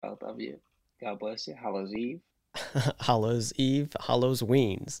love you. God bless you. Hallows Eve. Hallows Eve, Hallows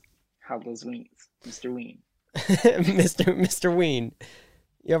Weens. Hallows Weens. Mr. Ween. Mr. Ween.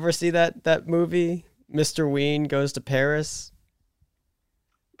 You ever see that movie? Mr. Ween Goes to Paris.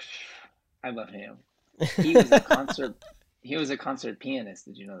 I love him. He was a concert. He was a concert pianist.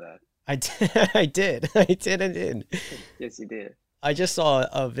 Did you know that? I did. I did. I did. Yes, he did. I just saw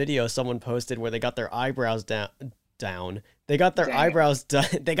a video someone posted where they got their eyebrows down. They got their Damn. eyebrows done.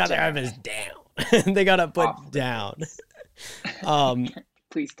 They got their eyebrows down. They got to put Off. down.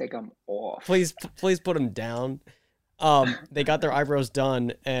 Please take them off. Please put them down. They got their eyebrows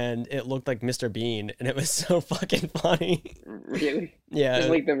done, and it looked like Mr. Bean, and it was so fucking funny. Really? Yeah, Just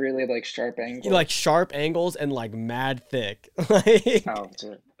like the really like sharp angle. like sharp angles and like mad thick. Like Oh,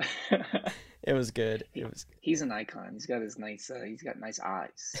 shit. it was good. It was He's an icon. He's got his nice. He's got nice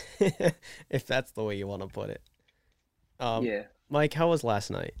eyes. if that's the way you want to put it. Yeah. Mike, how was last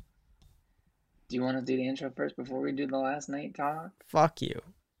night? Do you want to do the intro first before we do the last night talk? Fuck you.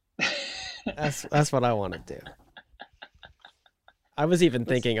 That's what I want to do. I was even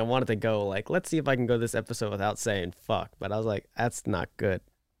thinking I wanted to go like, let's see if I can go this episode without saying fuck, but I was like, that's not good.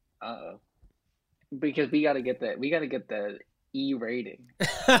 Uh-oh. Because we gotta get the E rating.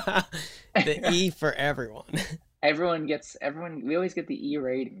 The E for everyone. We always get the E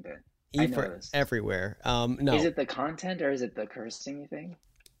rating then. E I for noticed. everywhere. No. Is it the content or is it the cursing thing?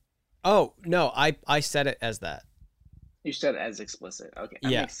 Oh, no, I said it as that. You said as explicit. Okay.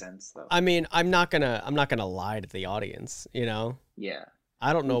 That Yeah. makes sense though. I mean, I'm not gonna lie to the audience, you know? Yeah.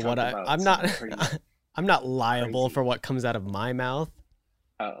 I don't know We what talked about I'm not something pretty I'm not liable crazy. for what comes out of my mouth.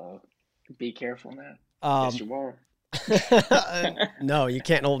 Uh-oh. Be careful now. Um Yes, you are. no, you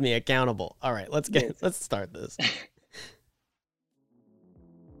can't hold me accountable. All right, let's Yes. start this.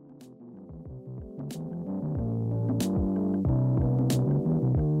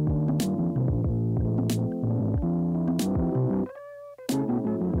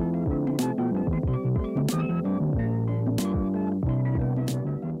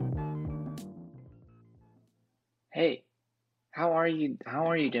 Hey, how are you? How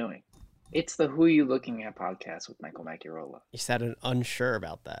are you doing? It's the Who You Looking At podcast with Michael Macurola. You sounded unsure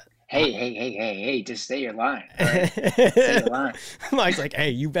about that. Hey, just say your line. All right? Say your line. Mike's like, hey,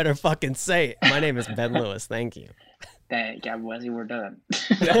 you better fucking say it. My name is Ben Lewis. Thank you. Thank God, Wesley, we're done.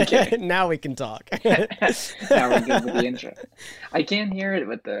 Okay. Now we can talk. Now we're good with the intro. I can't hear it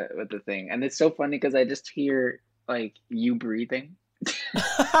with the thing, and it's so funny because I just hear like you breathing.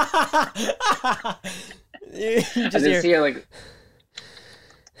 You I just just hear like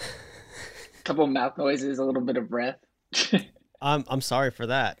a couple mouth noises, a little bit of breath. I'm sorry for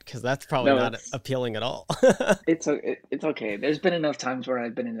that because that's probably No, not it's appealing at all. it's okay. There's been enough times where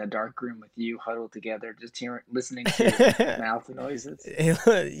I've been in a dark room with you huddled together, just listening to your mouth noises.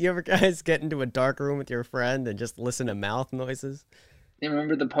 You ever guys get into a dark room with your friend and just listen to mouth noises? You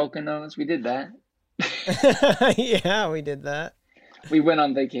remember the Poconos? We did that. Yeah, we did that. We went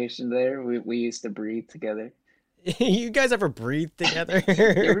on vacation there. We used to breathe together. You guys ever breathe together?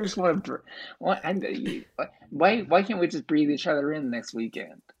 Yeah, we just want to. Why can't we just breathe each other in next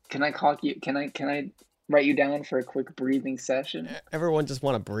weekend? Can I call you? Can I write you down for a quick breathing session? Everyone just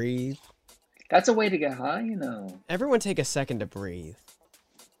want to breathe. That's a way to get high, you know. Everyone take a second to breathe.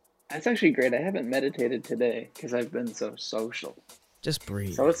 That's actually great. I haven't meditated today because I've been so social. Just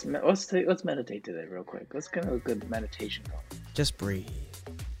breathe. So let's meditate today real quick. Let's get a good meditation going. Just breathe.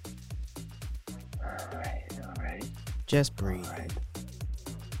 All right. Just breathe. All right.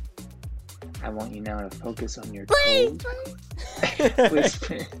 I want you now to focus on your Breathe. toes.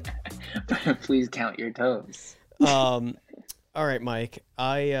 Please count your toes. All right, Mike.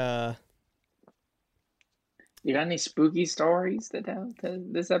 You got any spooky stories to tell to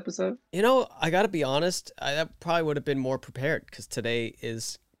this episode? I gotta be honest. I probably would have been more prepared because today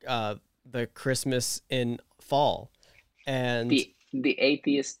is the Christmas in fall, and The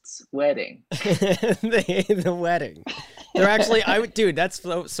atheist's wedding. the wedding. They're actually dude. That's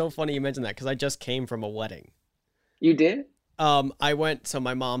so funny you mentioned that because I just came from a wedding. You did? I went. So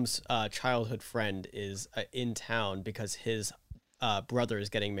my mom's childhood friend is in town because his brother is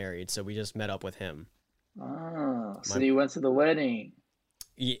getting married. So we just met up with him. Oh, so you went to the wedding.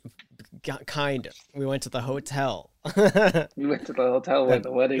 Yeah, kind of. We went to the hotel. You went to the hotel where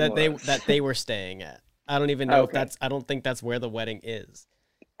the wedding was. that they were staying at. I don't even know if Okay. I don't think that's where the wedding is.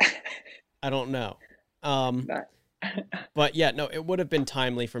 I don't know. Not- But yeah, no, it would have been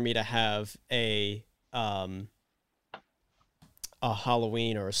timely for me to have a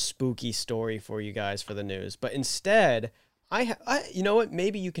Halloween or a spooky story for you guys for the news. But instead, I you know what?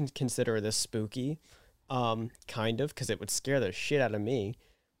 Maybe you can consider this spooky, kind of, because it would scare the shit out of me.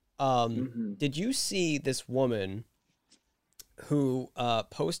 Hmm. Did you see this woman who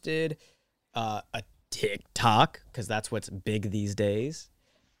posted a TikTok, because that's what's big these days?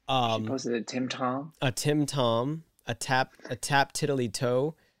 She Um, posted a Tim Tom. a Tim Tom, a tap tiddly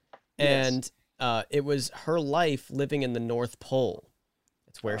toe, Yes. and it was her life living in the North Pole.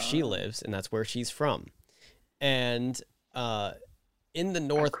 It's where she Oh, lives, and that's where she's from. And uh, in the a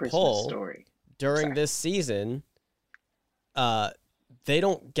North Christmas Pole story. during Sorry. this season, uh, they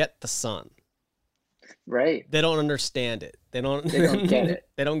don't get the sun. Right. They don't understand it. They don't. They don't get it.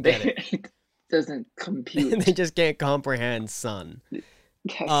 They don't get it. It doesn't They compute. just can't comprehend sun.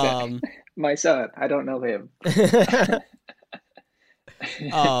 Exactly. Um, My son, I don't know him.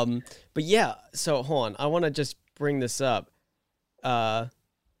 um, but yeah. So hold on. I want to just bring this up. Uh,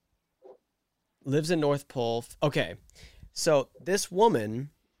 lives in North Pole. Okay, so this woman,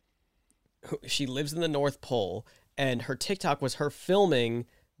 she lives in the North Pole, and her TikTok was her filming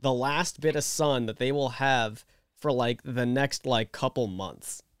the last bit of sun that they will have for like the next like couple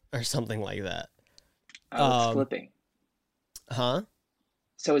months or something like that. Oh, it's Um, flipping. huh?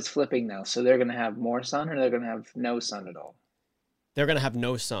 So it's flipping now. So they're gonna have more sun, or they're gonna have no sun at all. They're gonna have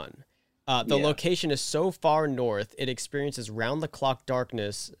no sun. The Yeah. location is so far north, it experiences round the clock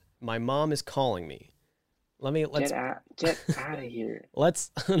darkness. My mom is calling me. Let's Get out of here. let's.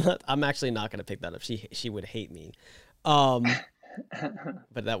 I'm actually not gonna pick that up. She would hate me.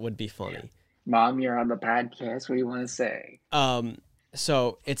 But that would be funny. Mom, you're on the podcast. What do you want to say? Um,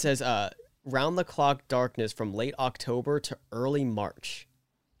 so it says round the clock darkness from late October to early March.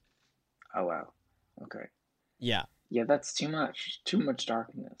 Oh wow. Okay. Yeah, Yeah, that's too much. Too much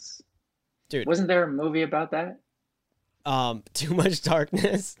darkness. dude. Wasn't there a movie about that? Too much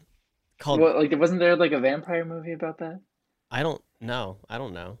darkness. Called Well, like, wasn't there like a vampire movie about that? I don't know. I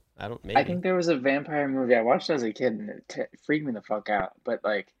don't know. I don't I maybe. think there was a vampire movie I watched as a kid, and it freaked me the fuck out. But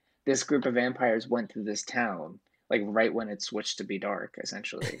like, this group of vampires went through this town, like right when it switched to be dark,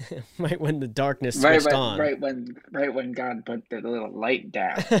 essentially. Right when the darkness Right, switched right, on. right when God put the little light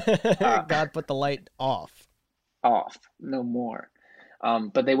down, uh, God put the light off. off, no more.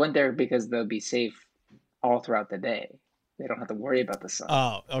 But they went there because they'll be safe all throughout the day. They don't have to worry about the sun.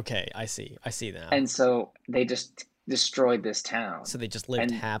 Oh, okay. I see. I see now. And so they just destroyed this town. So they just lived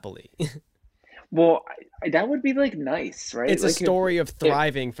And happily. well, that would be like nice, right? It's a Like story of if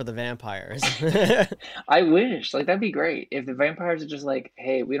thriving for the vampires. I wish, like that'd be great. If the vampires are just like,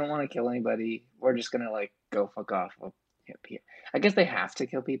 hey, we don't want to kill anybody. We're just gonna like go fuck off. Well, yeah, I guess they have to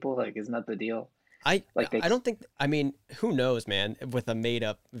kill people. Like, isn't that the deal? I Like they, I don't think I mean, who knows, man, with a made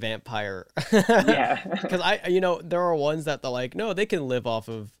up vampire. yeah. Cuz there are ones that they're like, no, they can live off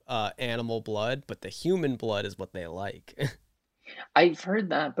of animal blood, but the human blood is what they like. I've heard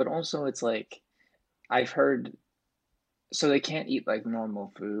that, but also it's like I've heard so they can't eat like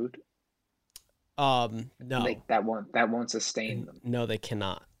normal food. No. Like that won't sustain them. No, they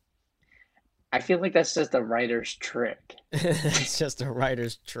cannot. I feel like that's just a writer's trick. It's just a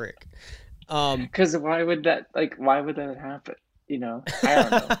writer's trick. Um Because why would that happen? I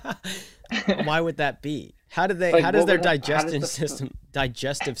don't know. Why would that be? Like, how does their how does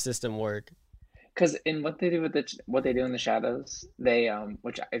digestive system work? because in what they do in the shadows, they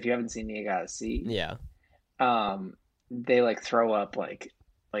which if you haven't seen it, you gotta see. Yeah. Um, they like throw up like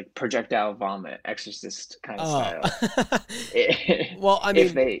projectile vomit, exorcist kind of Oh. style. Well, I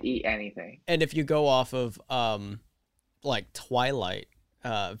If mean, they eat anything, and if you go off of like Twilight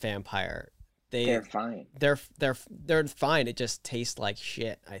vampire, they they're fine. they're fine. It just tastes like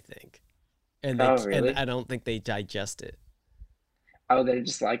shit, I think. Oh, And really? I don't think they digest it. Oh, they're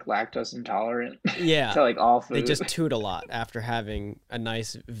just like lactose intolerant Yeah. to like all They food. just toot a lot after having a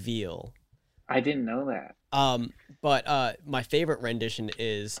nice veal. I didn't know that. Um, but my favorite rendition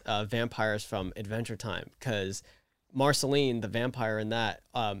is Vampires from Adventure Time, because Marceline, the vampire in that,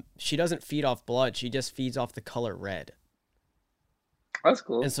 she doesn't feed off blood, she just feeds off the color red. That's And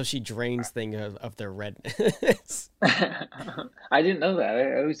cool. so she drains things of their redness. I didn't know that.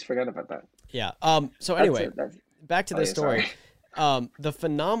 I always forgot about that. Yeah. So That's anyway, it. That's back to Oh the yeah, sorry. story. The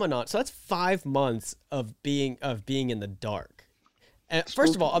phenomenon. So that's 5 months of being in the dark. And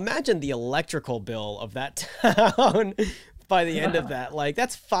first of all, Spooky. imagine the electrical bill of that town by the end of that. Like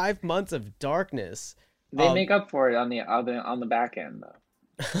that's 5 months of darkness. They Um, make up for it on the back end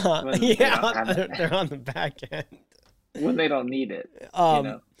though. When they don't yeah, have they're on the back end. when they don't need it, you Um,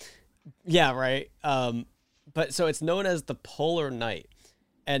 know. yeah, right. But so it's known as the polar night.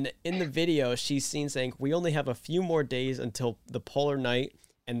 And in the video, she's seen saying, "We only have a few more days until the polar night,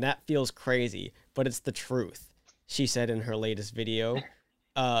 and that feels crazy, but it's the truth," she said in her latest video,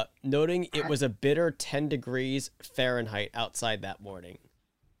 noting it was a bitter 10 degrees Fahrenheit outside that morning.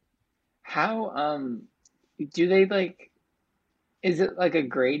 How do they like? Is it like a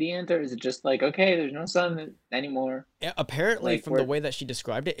gradient or is it just like okay, there's no sun anymore? Apparently, Like from the we're way that she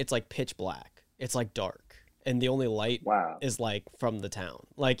described it, it's like pitch black. It's like dark, and the only light wow. is like from the town.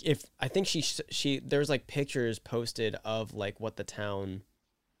 Like if I think she there's like pictures posted of like what the town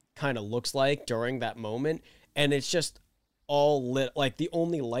kind of looks like during that moment, and it's just all lit. Like the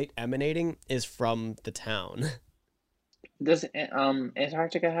only light emanating is from the town. Does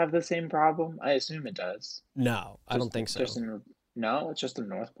Antarctica have the same problem? I assume it does. No, I don't think Just so. in the no, it's just a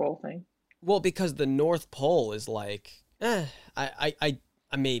North Pole thing. Well, because the North Pole is like,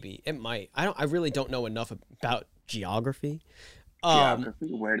 maybe it might. I really don't know enough about geography. Um,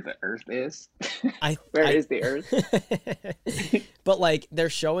 Geography, where the Earth is. I, Where I, is the Earth? but like they're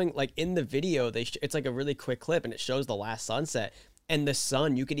showing like in the video, it's like a really quick clip, and it shows the last sunset, and the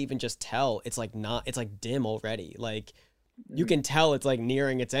sun. You could even just tell it's like not, it's like dim already. Like you Mm, can tell it's like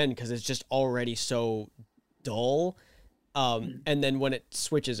nearing its end because it's just already so dull. mm. And then when it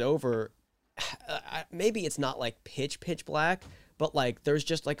switches over, maybe it's not like pitch black, but like there's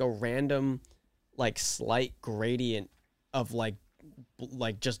just like a random like slight gradient of like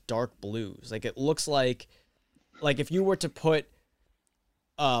just dark blues. Like it looks like if you were to put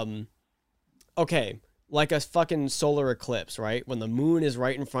um okay, like a fucking solar eclipse, right? When the moon is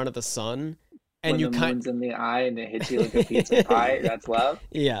right in front of the sun and When you the kind moon's in the eye and it hits you like a pizza pie, that's love.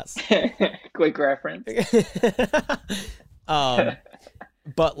 yes. Quick reference. um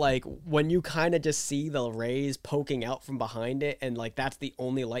but like when you kind of just see the rays poking out from behind it and like that's the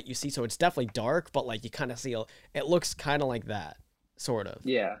only light you see, so it's definitely dark, but like you kind of see it looks kind of like that sort of.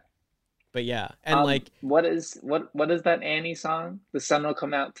 Yeah. But yeah, and like What is that Annie song? The sun will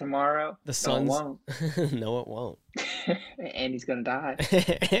come out tomorrow. the No, it sun's won't. no it won't. Annie's gonna die.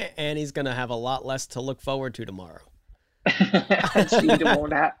 And he's gonna have a lot less to look forward to tomorrow. She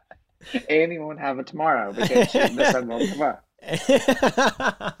won't have Annie won't have it tomorrow because the sun won't come up.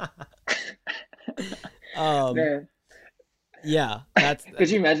 um Man, yeah, that's could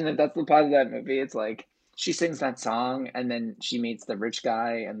you imagine if that's the plot of that movie? It's like she sings that song and then she meets the rich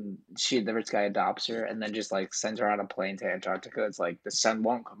guy and the rich guy adopts her and then just like sends her on a plane to Antarctica. It's like the sun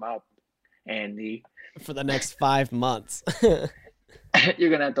won't come up, Andy. for the next 5 months. You're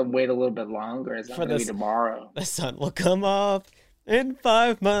gonna have to wait a little bit longer. It's not For gonna be this tomorrow. The sun will come up in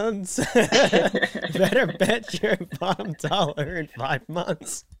 5 months. Better bet your bottom dollar in 5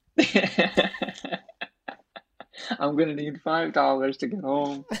 months. I'm gonna need $5 to get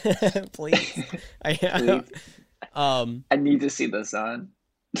home. Please. I, Please. um, I need to see the sun.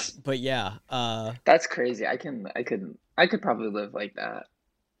 but yeah, That's crazy. I could probably live like that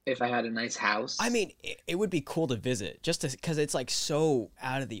if I had a nice I house. mean, it would be cool to visit just because it's like so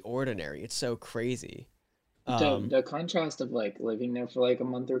out of the ordinary. It's so crazy. Um, The contrast of like living there for like a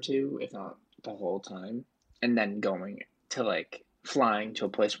month or two, if not the whole time, and then going to like flying to a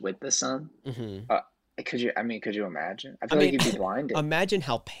place with the sun. mhm. Uh, could you imagine? I I feel like mean, you'd be blinded. imagine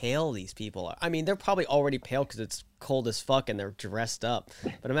how pale these people are. I mean, they're probably already pale because it's cold as fuck and they're dressed up.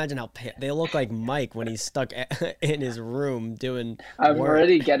 But imagine how pale they look like Mike when he's stuck in his room doing I'm work.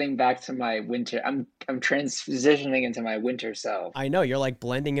 already getting back to my winter. I'm transitioning into my winter self. I know you're like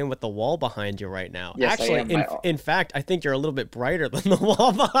blending in with the wall behind you right now. Yes, I Actually, am. in fact, I think you're a little bit brighter than the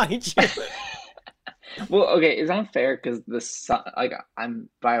wall behind you. Well, okay, it's not fair because the sun, like I'm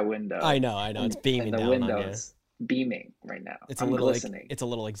by a window, I know. It's and beaming the down on you. window's beaming right now. It's a I'm little like glistening, it's a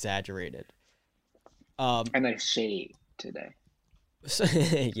little exaggerated. Um, and I shade today.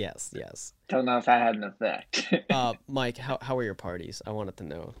 yes, yes. Don't know if that had an effect. Mike, how were your parties? I wanted to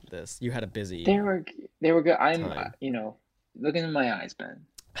know this. You had a busy They were they were good. time. Looking in my eyes, Ben.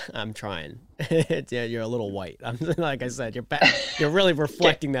 I'm trying. Yeah, you're a little white. I'm like I said, you're really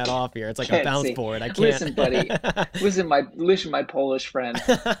reflecting that off here. It's like a Can't bounce see. board. I can't. Listen, buddy. Listen, my Polish friend.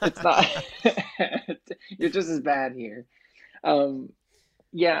 It's not. You're just as bad here. Um,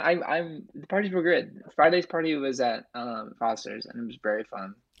 yeah, the parties were good. Friday's party was at Foster's, and it was very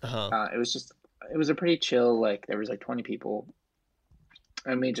fun. Uh-huh. It was a pretty chill. Like there was like 20 people,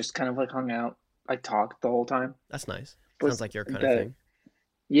 and we just kind of like hung out, like talked the whole time. That's nice. Sounds Was like your kind of the thing.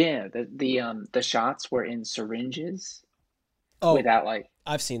 Yeah, the shots were in syringes Oh, without like,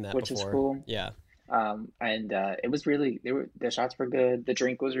 I've seen that which is before. cool. Yeah. And it was really the shots were good. The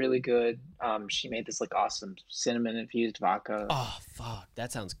drink was really good. She made this like awesome cinnamon infused vodka. Oh, fuck.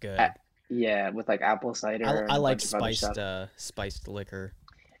 That sounds Uh, good. yeah, with like apple cider I and a like bunch of other stuff. spiced liquor.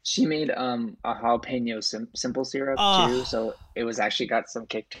 She made a jalapeno simple syrup too, Ah, so it was actually got some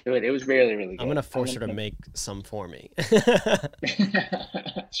kick to it. It was really really I'm good. gonna I'm force her to gonna make some for me.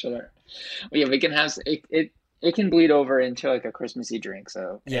 sure. Well, yeah, we can have it. it can bleed over into like a Christmassy drink,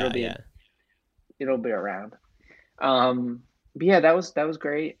 so Yeah, yeah. it'll be around. But yeah, that was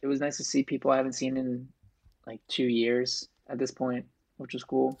great. It was nice to see people I haven't seen in like 2 years at this point, which was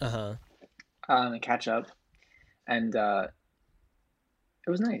cool. Uh-huh. And catch up. And it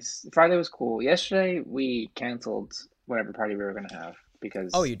was nice. Friday was cool. Yesterday we canceled whatever party we were gonna have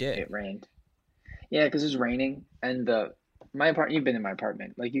Oh, because you did. it rained. Yeah, because it was raining, and the my apartment. You've been in my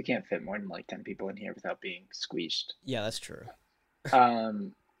apartment. Like you can't fit more than like 10 people in here without being squeezed. Yeah, that's true.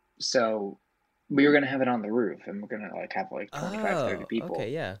 Um, so we were gonna have it on the roof, and we're gonna like have like 25, 30 Oh, okay, people.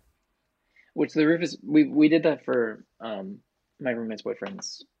 yeah. Which the roof is. We did that for my roommate's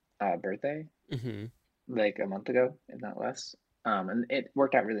boyfriend's birthday Mm-hmm. like a month ago, if not less. And it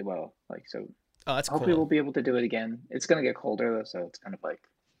worked out really well. Like so, Oh, that's hopefully we'll cool. be able to do it again. It's gonna get colder though, so it's kind of like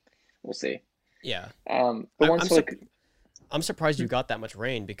we'll see. Yeah. But I'm once like I'm surprised you got that much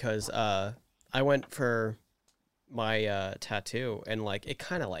rain because I went for my tattoo and like it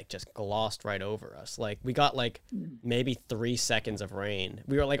kind of like just glossed right over us. Like we got like maybe 3 seconds of rain.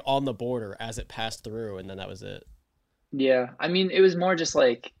 We were like on the border as it passed through, and then that was it. yeah, I mean, it was more just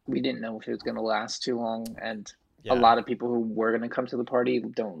like we didn't know if it was gonna last too long, and a Yeah, lot of people who were gonna come to the party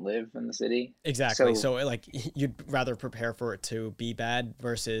don't live in the city. exactly. So So like you'd rather prepare for it to be bad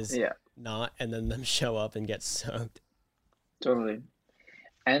versus yeah, not, and then them show up and get soaked. totally.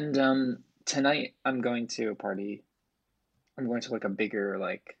 And tonight I'm going to a party. I'm going to like a bigger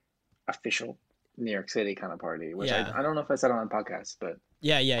like official New York City kind of party, which I Yeah, I don't know if I said on the podcast, but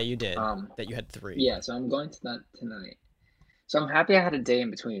yeah, yeah. You did um that. You had three. yeah, so I'm going to that tonight. So I'm happy I had a day in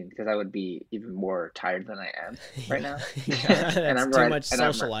between because I would be even more tired than I am right Yeah, now. yeah. And That's I'm too right much and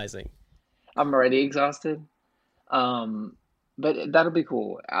socializing. I'm already exhausted. Um, but that'll be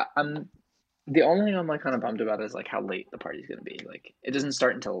cool. I'm the only thing I'm like kind of bummed about is like how late the party's gonna be. Like it doesn't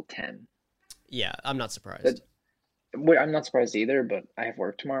start until 10. Yeah, I'm not That surprised. I'm not surprised either, but I have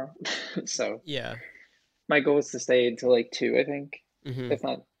work tomorrow. So Yeah. my goal is to stay until like 2, I think, Hmm. if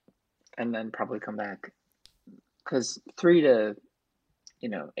not, and then probably come back. Because 3 to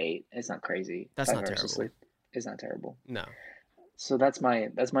 8 is not crazy. That's not 5 hours of terrible. sleep is not terrible. No. So that's my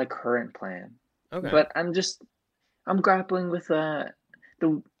current plan. Okay. But I'm grappling with the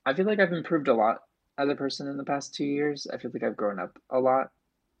I feel like I've improved a lot as a person in the past 2 years. I feel like I've grown up a lot.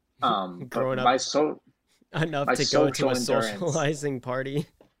 But Growing up enough my to go to social a endurance. socializing party.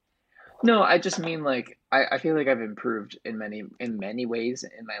 No, I just mean like I feel like I've improved in many ways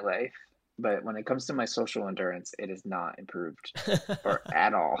in my life, but when it comes to my social endurance, it is not improved or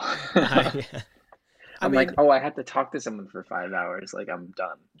at all. I, I I'm like, mean, oh, I had to talk to someone for 5 hours. Like I'm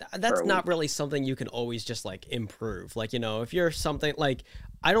done for that's a not week. really something you can always just like improve. Like, if you're something like,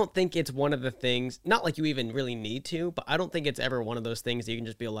 I don't think it's one of the things, not like you even really need to, but I don't think it's ever one of those things that you can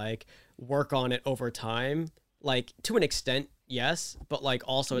just be like, work on it over time. Like, to an extent, yes, but like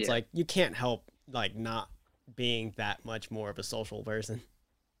also it's Yeah. like, you can't help like not being that much more of a social person.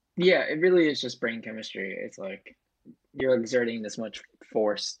 Yeah, it really is just brain chemistry. It's like you're exerting this much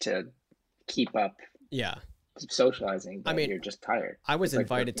force to keep up Yeah. socializing, I but mean, you're just tired. I was It's like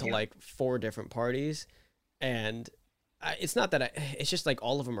invited to working out. like four different parties, and it's not that it's just like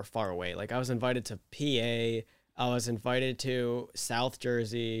all of them are far away. Like I was invited to PA, I was invited to South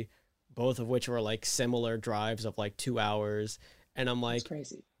Jersey, both of which were like similar drives of like 2 hours, and That's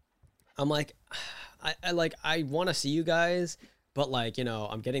crazy. I'm like, I like I want to see you guys, but like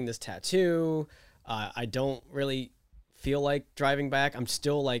I'm getting this tattoo. I don't really feel like driving back. I'm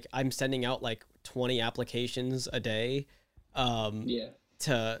still like I'm sending out like 20 applications a day, um, Yeah.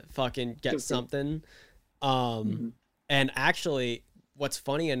 to fucking get Good for something. Um, hmm and actually, what's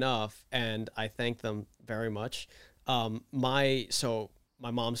funny enough, and I thank them very much. My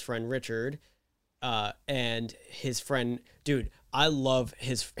mom's friend Richard, and his friend, dude, I love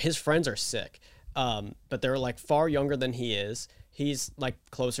his friends are sick. But they're like far younger than he is. He's like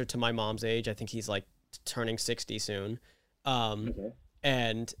closer to my mom's age. I think he's like turning 60 soon. Um, Okay.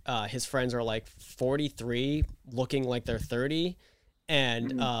 and his friends are like 43, looking like they're 30,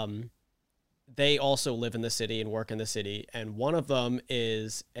 and hmm they also live in the city and work in the city. And one of them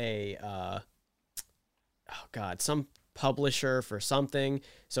is a oh god, some publisher for something.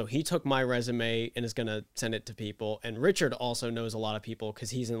 So he took my resume and is gonna send it to people. And Richard also knows a lot of people because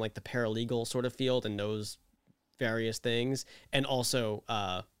he's in like the paralegal sort of field and knows various things. And also,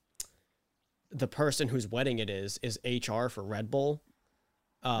 the person whose wedding it is HR for Red Bull.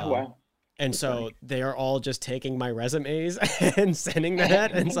 Oh Um, wow. and That's so funny. they are all just taking my resumes and sending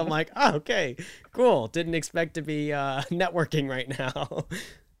that. And so I'm like, oh, okay, cool. Didn't expect to be networking right now.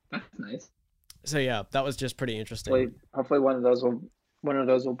 That's nice. So yeah, that was just pretty interesting. Hopefully one of those will. one of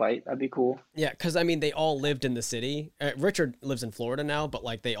those will bite. That'd be cool. Yeah, because I mean, they all lived in the city. Richard lives in Florida now, but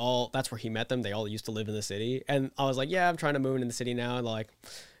like that's where he met them. They all used to live in the city. And I was like, yeah, I'm trying to move in the city now. And they're like,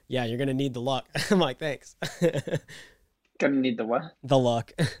 yeah, you're going to need the luck. I'm like, thanks. Gonna need the what? The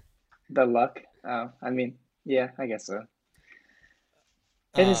luck. The luck. Oh, I mean, yeah, I guess so.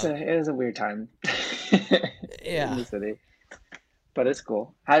 Uh, It is a weird time in yeah. the city, but it's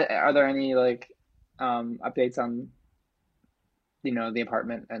cool. Are there any like updates on the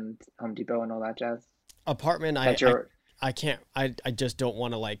apartment and Home Depot and all that jazz Apartment, that you're I can't, I just don't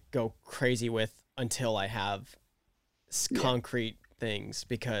want to like go crazy with until I have yeah concrete things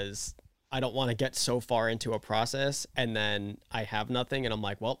because I don't want to get so far into a process and then I have nothing and I'm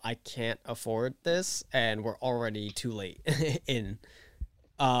like, well, I can't afford this and we're already too late in.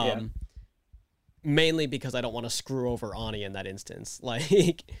 yeah Um, Mainly because I don't want to screw over Ani in that instance.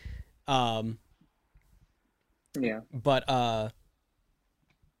 Like, um, yeah but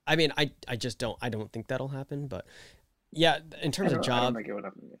I mean, I just I don't think that'll happen. But yeah, in terms of I don't job, think it would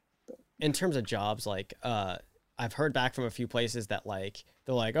happen. in terms of jobs, like I've heard back from a few places that like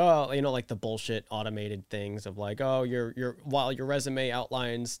they're like, oh, like the bullshit automated things of like, oh, while your resume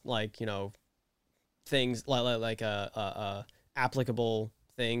outlines like things applicable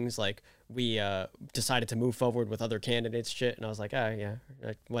things like we decided to move forward with other candidates shit and I was like, oh yeah,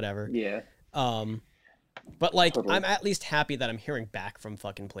 like, whatever. Yeah, um but like totally. I'm at least happy that I'm hearing back from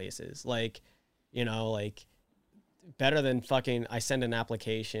fucking places like like better than fucking I send an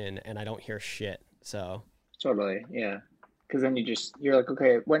application and I don't hear shit. So Totally, yeah. Because then you're like,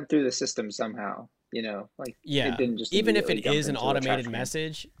 okay, it went through the system somehow, like it yeah, didn't just even if immediately it dump is an into a automated trash can.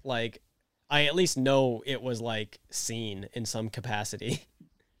 message, like I at least know it was like seen in some capacity.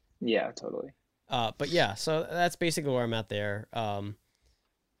 Yeah, totally. But yeah, so that's basically where I'm at there.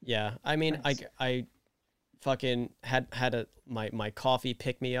 Yeah, I mean, Nice. I fucking had my coffee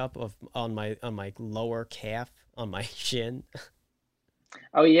pick me up on my lower calf on my shin.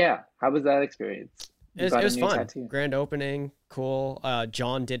 Oh yeah, how was that experience? You It got a was new fun. tattoo. Grand opening, cool.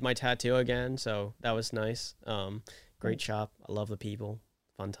 John did my tattoo again, so that was nice. Great Nice. shop. I love the people.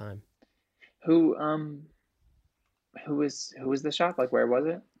 Fun time. Who who was the shop? Like where was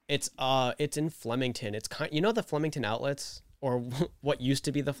it? It's in Flemington. It's the Flemington outlets or what used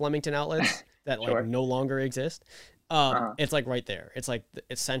to be the Flemington outlets that like Sure. no longer exist. Uh-huh. It's like right there. It's like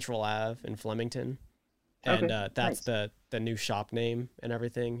it's Central Ave in Flemington, and Okay. that's Nice. the new shop name and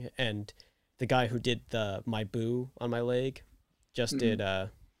everything. And the guy who did the my boo on my leg just Hmm. did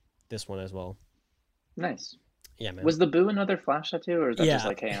this one as well. Nice. Yeah, man. Was the Boo another Flash tattoo, or is that just Yeah,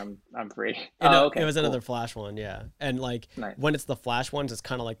 like, hey, I'm free? it Oh, it okay, was another cool. Flash one. Yeah, and like Nice. when it's the Flash ones, it's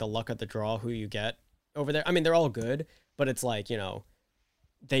kind of like the luck of the draw who you get over there. I mean, they're all good, but it's like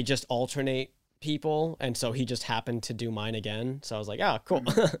they just alternate people, and so he just happened to do mine again. So I was like, oh, cool.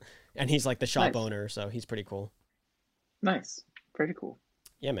 Hmm. And he's like the shop Nice. owner, so he's pretty cool. Nice. Pretty cool.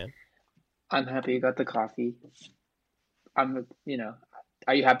 Yeah, man. I'm happy you got the coffee.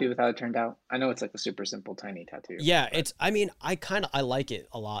 Are you happy with how it turned out? I know it's like a super simple, tiny tattoo, Yeah, but I mean, I like it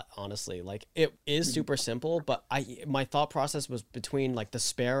a lot, honestly. Like it is mhm. super simple, but my thought process was between like the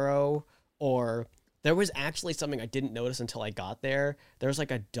sparrow or there was actually something I didn't notice until I got there. There's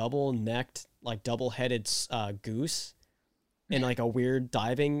like a double-necked, like double-headed goose in like a weird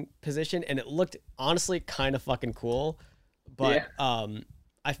diving position and it looked honestly kind of fucking cool, but Yeah.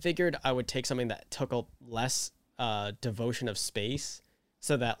 I figured I would take something that took a less devotion of space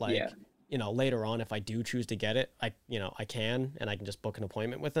so that Yeah. like later on if I do choose to get it I can and I can just book an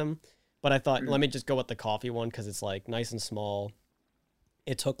appointment with them. But I thought let Mhm. me just go with the coffee one because it's like nice and small.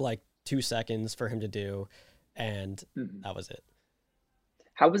 It took like 2 seconds for him to do and Mhm. that was it.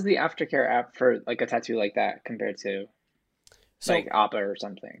 How was the aftercare app for like a tattoo like that compared to like So Appa or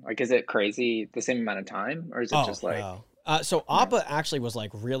something? Like, is it crazy the same amount of time, or is it oh just like no. So Appa nice? actually was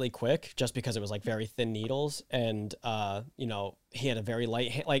like really quick, just because it was like very thin needles, and he had a very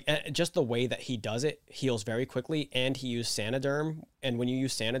light like just the way that he does it heals very quickly, and he used Sanoderm, and when you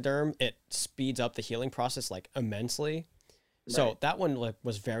use Sanoderm, it speeds up the healing process like immensely. So Right. that one like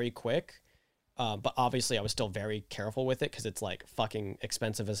was very quick, but obviously I was still very careful with it because it's like fucking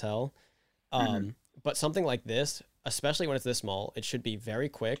expensive as hell. Hmm. But something like this, especially when it's this small, it should be very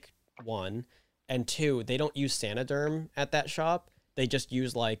quick. One, and two, they don't use Sanoderm at that shop. They just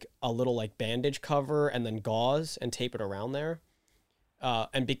use like a little like bandage cover and then gauze and tape it around there.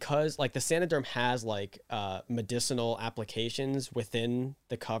 And because like the Sanoderm has like medicinal applications within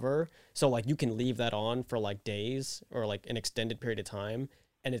the cover, so like you can leave that on for like days or like an extended period of time,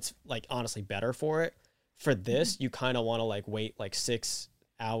 and it's like honestly better for it. For Hmm. this, you kind of want to like wait like 6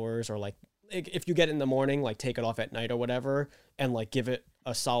 hours or like if you get it in the morning, like take it off at night or whatever, and like give it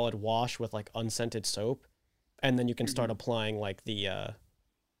a solid wash with like unscented soap, and then you can start Mhm. applying like the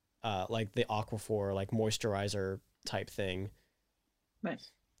Aquaphor like moisturizer type thing.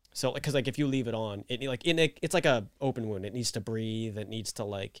 Nice. So because like if you leave it on, it's like a open wound. It needs to breathe. It needs to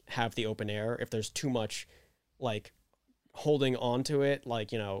like have the open air. If there's too much like holding on to it,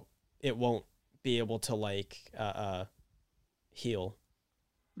 like it won't be able to like heal.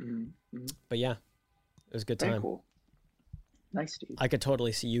 Hmm. Hmm. But yeah, it was a good Very time. cool. Nice, dude. I could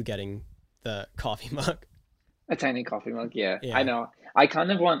totally see you getting the coffee mug. A tiny coffee mug. Yeah, I Yeah, know. I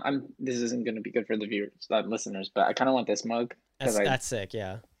kind of want. I'm. This isn't going to be good for the viewers, listeners, but I kind of want this mug because that's sick.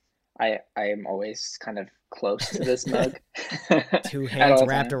 Yeah, I am always kind of close to this mug two at hands all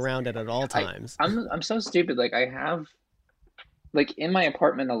wrapped times. around it at all I times. I'm so stupid. Like I have like in my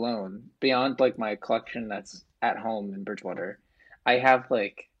apartment alone, beyond like my collection that's at home in Bridgewater, I have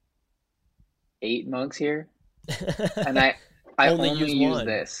like 8 mugs here, and I Only only use use one.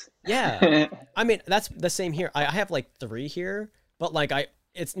 this. Yeah, I mean that's the same here. I have like three here, but like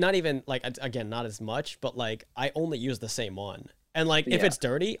it's not even like again not as much, but like I only use the same one. And like if Yeah. it's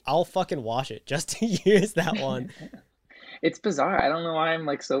dirty, I'll fucking wash it just to use that one. It's bizarre. I don't know why I'm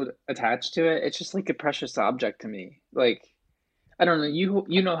like so attached to it. It's just like a precious object to me. Like I don't know.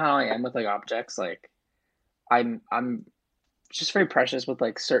 You know how I am with like objects. Like I'm just very precious with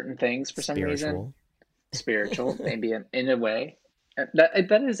like certain things for some reason. Spiritual. Spiritual, maybe in a way.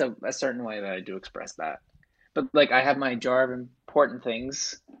 That is a certain way that I do express that. But like I have my jar of important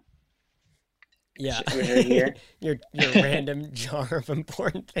things, Yeah. which are here. Your random jar of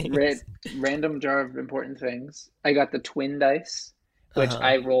important Ra- things. Random jar of important things. I got the twin dice, which Uh-huh.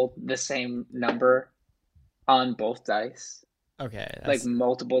 I rolled the same number on both dice, Okay, like that's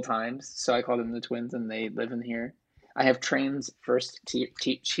multiple times. So I call them the twins, and they live in here. I have Train's first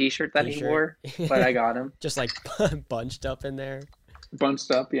t-shirt that he t-shirt. wore, but I got him Just like bunched up in there.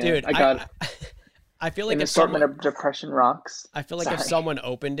 bunched up. Yeah, Dude, I got I feel like an if someone assortment of depression rocks. I feel like if Sorry. someone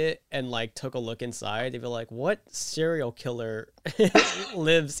opened it and like took a look inside, they'd be like, "What serial killer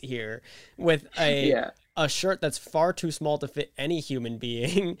lives here with Yeah. a shirt that's far too small to fit any human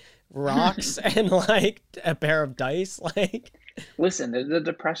being, rocks and like a pair of dice?" Like, Listen, they're the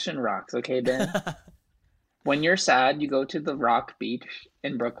depression rocks, okay, Ben? When you're sad, you go to the rock beach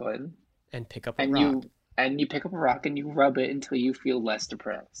in Brooklyn and pick up a and rock. you pick up a rock and you rub it until you feel less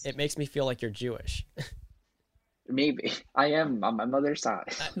depressed. It makes me feel like you're Jewish. Maybe. I am on my mother's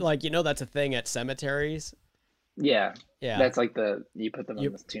side. Like, that's a thing at cemeteries. Yeah. Yeah. That's like you put them on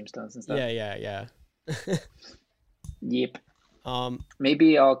You the tombstones and stuff. yeah. Yep. Um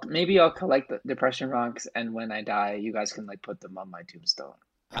Maybe I'll collect the depression rocks and when I die, you guys can like put them on my tombstone.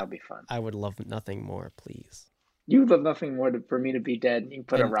 I, That'll be fun. I would love nothing more, please. You would love nothing more for me to be dead and you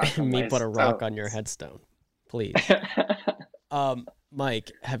put a And, rock and on me my put a rock stone. on your headstone. Please.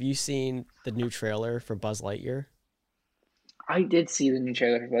 Mike, have you seen the new trailer for Buzz Lightyear? I did see the new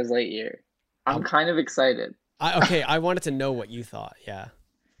trailer for Buzz Lightyear. I'm Um, kind of excited. okay, I wanted to know what you thought. Yeah.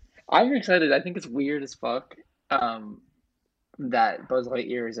 I'm excited. I think it's weird as fuck that Buzz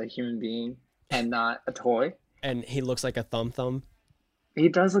Lightyear is a human being and not a toy. And he looks like a thumb thumb. He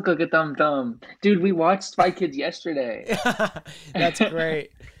does look like a thumb thumb. Dude, we watched Spy Kids yesterday. That's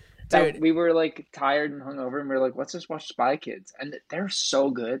great. That Dude, we were like tired and hungover and we were like, let's just watch Spy Kids. And they're so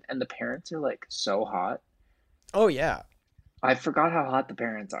good and the parents are like so hot. oh yeah. I forgot how hot the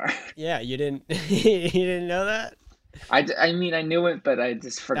parents are. Yeah, you didn't you didn't know that? I mean I knew it, but I just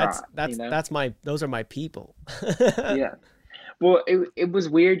That's forgot, you that's know? that's my those are my people. Yeah. Well, it was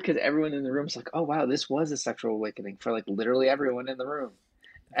weird because everyone in the room was like, "Oh wow, this was a sexual awakening for like literally everyone in the room."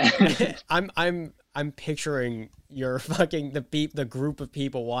 And I'm picturing your fucking the group of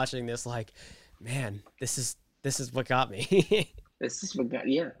people watching this like, man, this is what got me. this is what got,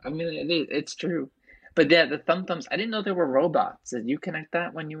 yeah. I mean, it's true. But yeah, the thumb thumbs. I didn't know they were robots. Did you connect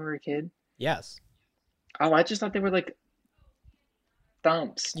that when you were a kid? Yes. Oh, I just thought they were like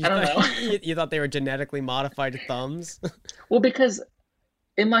thumbs. You I don't thought know. you thought they were genetically modified thumbs? Well, because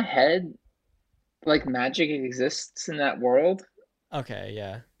in my head, like magic exists in that world Okay,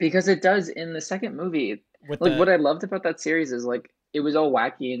 yeah. because it does in the second movie. With Like what the I loved about that series is like it was all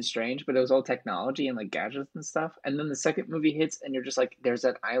wacky and strange, but it was all technology and like gadgets and stuff. And then the second movie hits, and you're just like, there's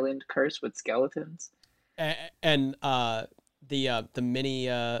that island curse with skeletons. and the mini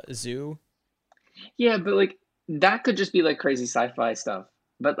zoo. Yeah, but like that could just be like crazy sci-fi stuff.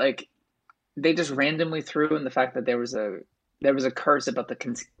 But like they just randomly threw in the fact that there was a curse about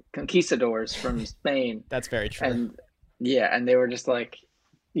the conquistadors from Spain, That's very true. and yeah, and they were just like,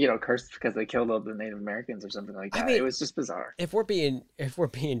 cursed because they killed all the Native Americans or something like I that. It mean, was just bizarre. if we're being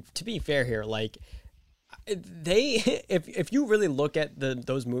to be fair here, like they if you really look at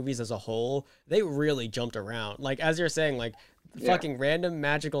those movies as a whole, they really jumped around. Like as you're saying, like Yeah. fucking random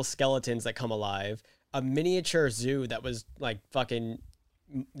magical skeletons that come alive, a miniature zoo that was like fucking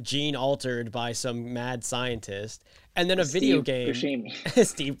gene altered by some mad scientist, and then a video Steve game, Buscemi.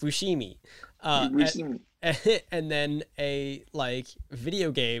 Steve Buscemi, uh, Steve Buscemi. and then a like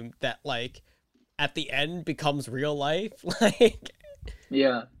video game that like at the end becomes real life. Like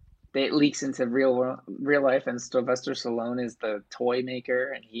Yeah. It leaks into real life, and Sylvester Stallone is the toy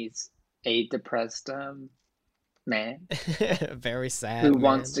maker, and he's a depressed man very sad who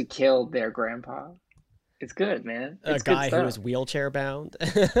wants man. to kill their grandpa. It's good, man. A It's good guy who stuff. is wheelchair bound.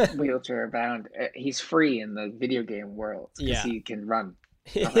 Wheelchair bound. He's free in the video game world because Yeah. he can run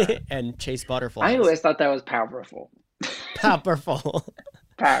around. And chase I butterflies. always thought that was powerful. Powerful.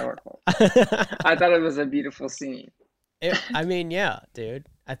 Powerful. I thought it was a beautiful scene. I mean, yeah, dude.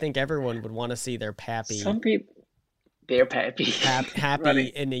 I think everyone would want to see their Some pappy, people, they're Pappy happy running,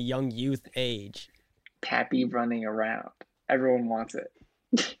 in a young youth age. Pappy running around. Everyone wants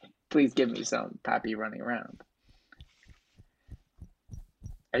it. Please give me some Pappy running around.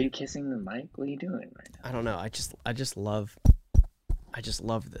 Are you kissing the mic? What are you doing right now? I don't know. I just love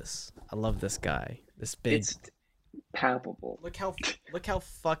this. I love this guy. This big. It's palpable. Look how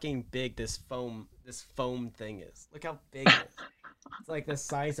fucking big this foam thing is. Look how big it is. It's like the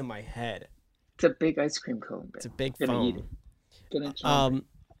size of my head. It's a big ice cream cone. It's a Ben. big Gonna eat foam. it. Gonna chew it.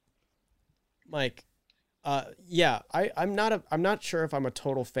 Mike, yeah, I'm not sure if I'm a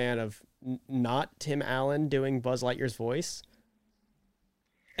total fan of not Tim Allen doing Buzz Lightyear's voice.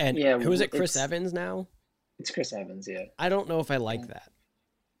 And Yeah, who is it? Chris it's Evans now? it's Chris Evans. Yeah, I don't know if I like yeah. that.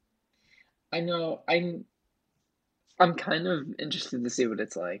 I know. I'm kind of interested to see what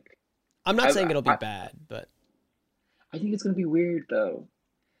it's like. I'm not I saying it'll be I, bad, but I think it's gonna be weird though,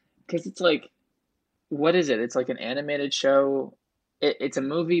 because it's like, what is it? It's like an animated show. It's a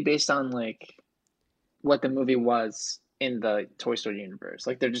movie based on like what the movie was in the Toy Story universe.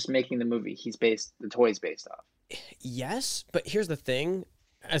 Like they're just making the movie. The toy's based off. yes. But here's the thing: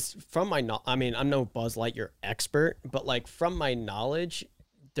 as from my no, I mean, I'm no Buzz Lightyear expert, but like from my knowledge,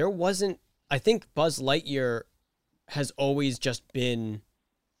 there wasn't. I think Buzz Lightyear has always just been,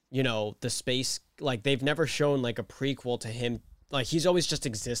 the space. Like they've never shown like a prequel to him. Like he's always just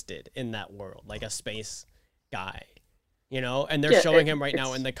existed in that world, like a space guy. And they're Yeah, showing him right now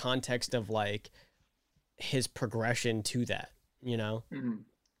in it's. the context of like his progression to that. Mhm.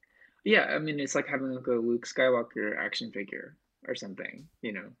 Yeah, I mean, it's like having like a Luke Skywalker action figure or something.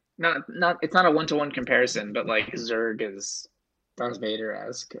 Not it's not a one-to-one comparison, but like Zurg is Darth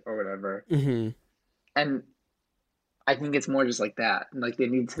Vader-esque or whatever. Hmm. And I think it's more just like that. Like they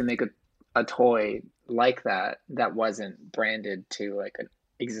need to make a toy like that wasn't branded to like an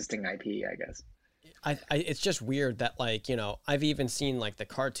existing IP, I guess. It's just weird that like I've even seen like the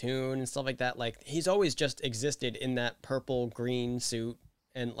cartoon and stuff like that. Like he's always just existed in that purple green suit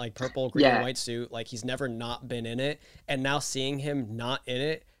and like purple green and Yeah, white suit. Like he's never not been in it, and now seeing him not in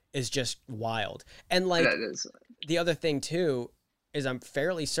it is just wild. And like that is. the other thing too is I'm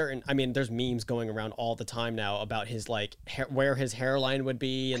fairly certain. I mean, there's memes going around all the time now about his like where his hairline would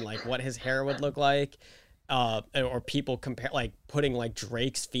be and like what his hair would look like, or people compare like putting like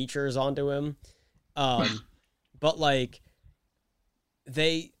Drake's features onto him. Um, but like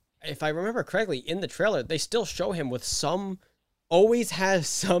they, if I remember correctly, in the trailer they still show him with always has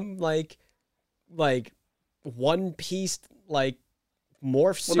some like one piece like morph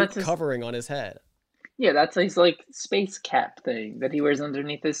Well, suit that's his. covering on his head. Yeah, that's his like space cap thing that he wears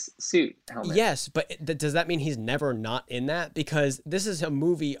underneath his suit helmet. Yes, but does that mean he's never not in that? Because this is a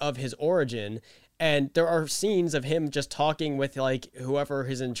movie of his origin, and there are scenes of him just talking with like whoever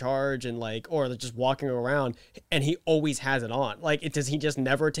is in charge, and like or just walking around, and he always has it on. Like, does he just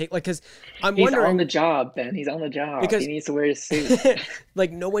never take like? Because I'm He's on the wondering job, Ben. He's on the job. He because needs to wear his suit.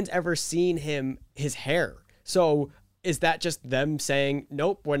 like no one's ever seen his hair, so. Is that just them saying,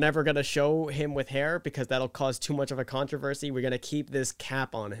 nope, we're never going to show him with hair because that'll cause too much of a controversy? We're going to keep this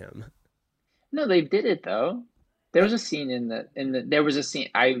cap on him. No, they did it though. There was a scene there was a scene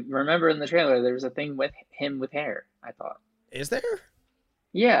I remember in the trailer. There was a thing with him with hair. I thought. Is there?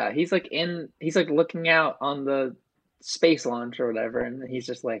 Yeah, he's like looking out on the space launch or whatever, and he's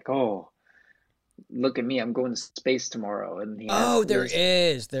just like, "Oh, look at me! I'm going to space tomorrow." And Oh, there there's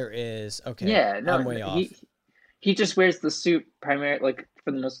is. There is. Okay. yeah, I'm no, way off. he just wears the suit primarily like for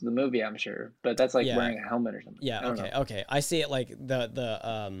the most of the movie, I'm sure, but that's like Yeah. wearing a helmet or something. Yeah. I don't Okay. know. Okay. I see it like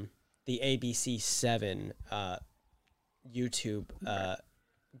the ABC 7 YouTube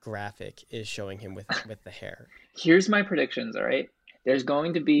graphic is showing him with the hair. Here's my predictions, all right? There's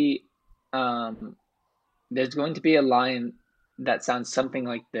going to be um there's going to be a line that sounds something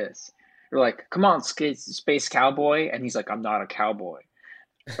like this. You're like, "Come on, space cowboy," and he's like, "I'm not a cowboy,"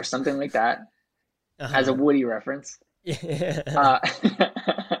 or something like that, as a Uh-huh. Woody reference. Yeah. Uh,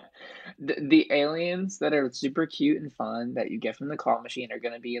 the aliens that are super cute and fun that you get from the claw machine are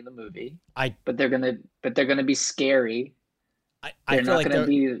going to be in the movie, I but they're gonna be scary. I They're feel not like going to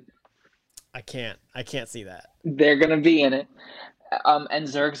be. I can't see that. They're going to be in it. And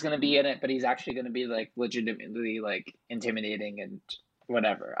Zurg's going to be in it, but he's actually going to be like legitimately like intimidating and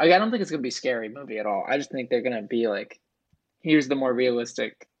whatever. I don't think it's going to be a scary movie at all. I just think they're going to be like, here's the more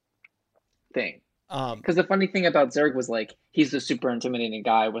realistic thing. Um, Because the funny thing about Zurg was like he's the super intimidating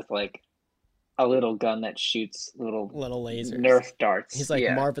guy with like a little gun that shoots little little lasers. Nerf darts. He's like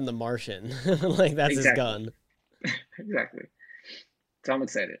Yeah, Marvin the Martian. Like that's his exactly, gun. exactly. So I'm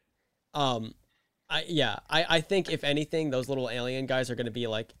excited. Um, I think if anything, those little alien guys are gonna be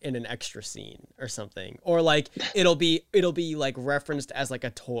like in an extra scene or something, or like it'll be like referenced as like a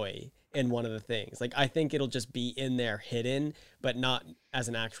toy in one of the things. Like I think it'll just be in there hidden, but not as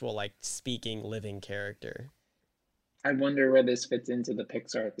an actual like speaking living character. I wonder where this fits into the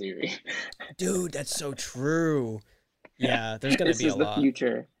Pixar theory. Dude, that's so true. Yeah, there's gonna This be a is the lot.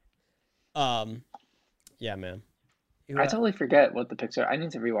 future. Um, yeah, man. You, I totally forget what the Pixar. I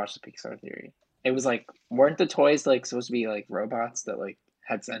need to rewatch the Pixar theory. It was like, weren't the toys like supposed to be like robots that like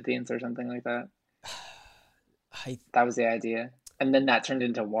had sentience or something like that? I That was the idea, and then that turned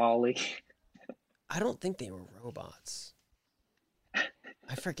into Wall-E. I don't think they were robots.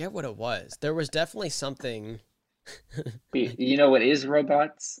 I forget what it was. There was definitely something. You know what is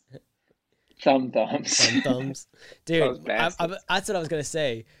robots? Thumb thumbs. Thumb thumbs, Those dude. bastards. That's what I was gonna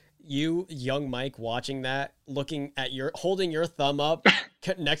say. You, young Mike, watching that, looking at your, holding your thumb up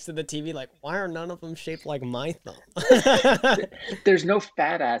next to the TV, like, why are none of them shaped like my thumb? There's no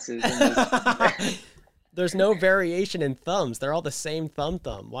fat asses in this. There's no variation in thumbs. They're all the same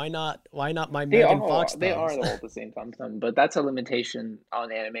thumb. Why not? Why not my They Megan are Fox they are thumbs? all the same thumb, but that's a limitation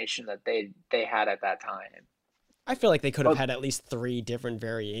on animation that they had at that time. I feel like they could have But had at least three different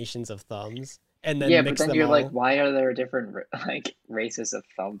variations of thumbs and yeah, then but mix then them you're like, all. why are there different like races of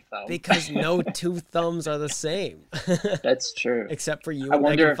thumb? Because no two thumbs are the same, That's true. except for you I and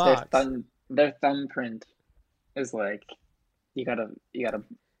wonder Megan if their Fox. thumbprint is like you gotta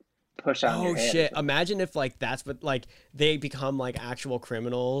push on your Oh head or shit! something. Imagine if like that's what like they become like actual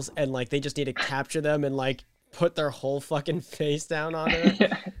criminals and like they just need to capture them and like put their whole fucking face down on it.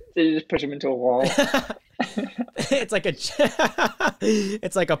 So you just push them into a wall. It's like a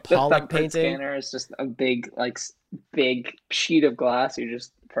it's like a The Pollock thumbprint painting. scanner is just a big big sheet of glass you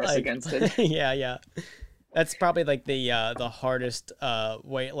just press Like against it. yeah. That's probably like the hardest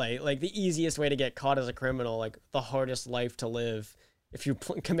way like the easiest way to get caught as a criminal, like the hardest life to live. If you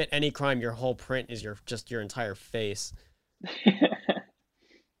commit any crime, your whole print is your entire face.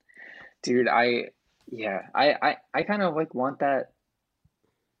 Dude, I kind of like want that.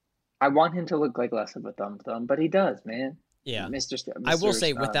 I want him to look like less of a thumb, but he does, man. Yeah. I will Mr.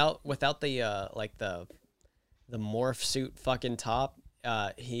 say without the like the morph suit fucking top,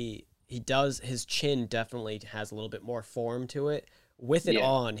 he does his chin definitely has a little bit more form to it. With it Yeah.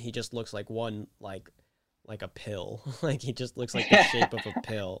 on, he just looks like one like a pill. Like he just looks like the shape of a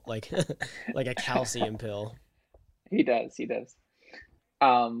pill, like like a calcium pill. He does.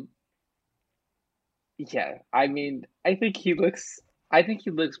 Um, yeah, I mean, I think he looks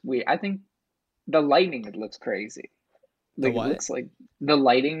weird. I think the lighting it looks crazy. The Like it what? looks like the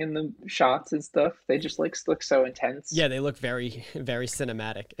lighting in the shots and stuff, they just look so intense. Yeah, they look very very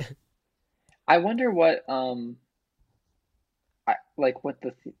cinematic. I wonder what like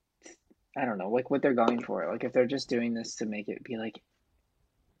I don't know, like what they're going for. Like if they're just doing this to make it be like,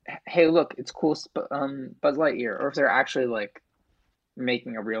 hey, look, it's cool, Buzz Lightyear, or if they're actually like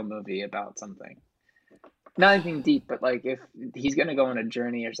making a real movie about something. Not anything deep, but like if he's gonna go on a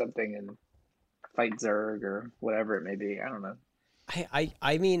journey or something and fight Zurg or whatever it may be. I don't know.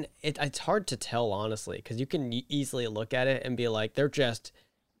 I mean it's hard to tell honestly because you can easily look at it and be like they're just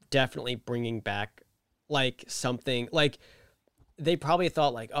definitely bringing back like something like they probably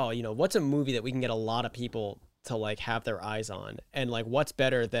thought like, oh, what's a movie that we can get a lot of people to like have their eyes on, and like what's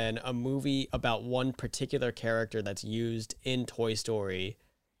better than a movie about one particular character that's used in Toy Story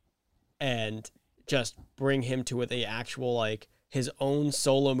and just bring him to the actual like his own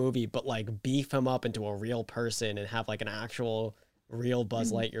solo movie, but like beef him up into a real person and have like an actual real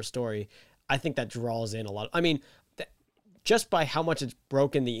Buzz Mhm. Lightyear story. I think that draws in a lot. I mean, just by how much it's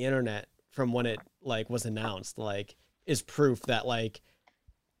broken the internet from when it like was announced, like is proof that like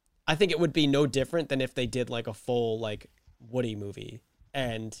I think it would be no different than if they did like a full like Woody movie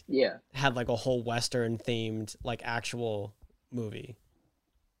and Yeah. had like a whole Western themed like actual movie.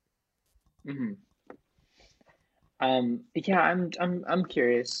 Hmm. Yeah, I'm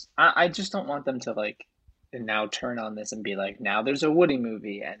curious. I just don't want them to like now turn on this and be like, now there's a Woody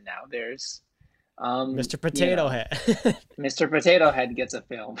movie and now there's Mr. you Potato know, Head. Mr. Potato Head gets a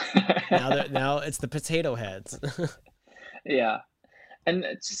film. Now it's the Potato Heads. Yeah. And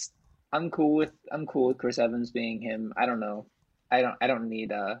it's just I'm cool with Chris Evans being him. I don't know. I don't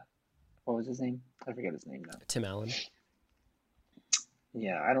need what was his name? I forget his name now. Tim Allen.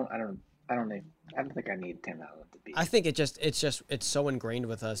 Yeah, I don't think I need Tim Allen to I be. think it's so ingrained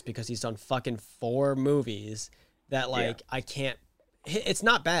with us because he's done fucking 4 movies that Yeah. like I can't. It's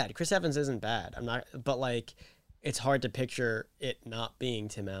not bad. Chris Evans isn't bad. I'm not, but like it's hard to picture it not being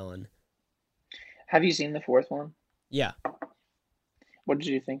Tim Allen. Have you seen the fourth one? Yeah, What did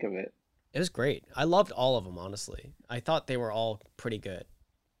you think of it? it was great. I loved all of them, honestly. I thought they were all pretty good.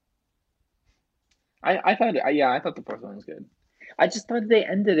 I thought yeah, I thought the fourth one was good. I just thought they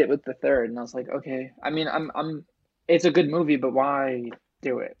ended it with the third, and I was like, okay. I mean, it's a good movie, but why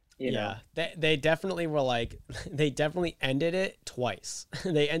do it? You know? Yeah, they definitely were like they definitely ended it twice.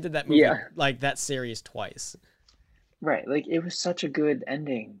 They ended that movie Yeah, like that series twice. right. Like it was such a good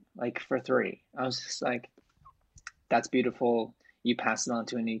ending. Like for three, I was just like, that's beautiful. You pass it on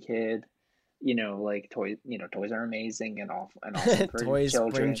to a new kid. Like toys. Toys are amazing and awesome for Toys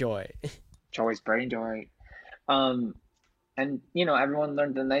bring children. joy. Toys bring joy. Um, and everyone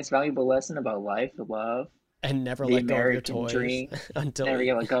learned a nice, valuable lesson about life, love, And never the let go of your American toys dream. until Never you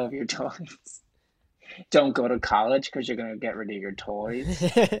get let go of your toys. Don't go to college because you're gonna get rid of your toys.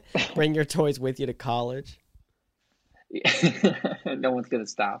 bring your toys with you to college. No one's gonna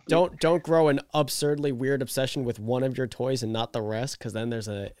stop you. Don't grow an absurdly weird obsession with one of your toys and not the rest, because then there's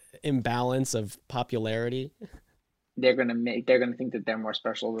a imbalance of popularity. They're gonna think that they're more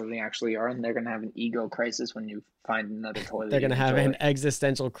special than they actually are, and they're gonna have an ego crisis when you find another toy They're that you gonna have an enjoy.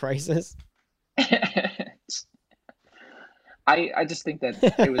 existential crisis. I just think that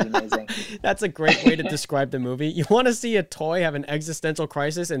it was amazing. That's a great way to describe the movie. You want to see a toy have an existential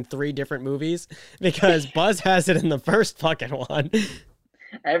crisis in 3 different movies because Buzz has it in the first fucking one.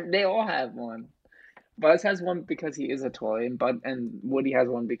 They all have one. Buzz has one because he is a toy, and Woody has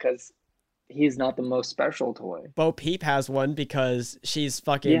one because he's not the most special toy. Bo Peep has one because she's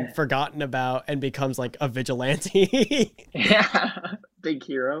fucking Yeah. forgotten about and becomes like a vigilante. Yeah. Big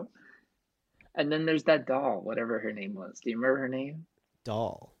hero. And then there's that doll, whatever her name was. Do you remember her name?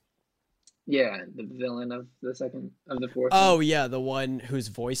 Doll. Yeah, the villain of the fourth one. Oh yeah, the one whose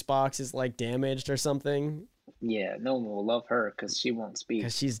voice box is like damaged or something Yeah, no one will love her because she won't speak.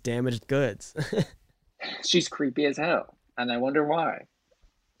 because she's damaged goods. She's creepy as hell, and I wonder why.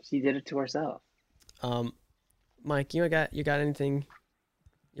 She did it to herself. um, Mike, you got anything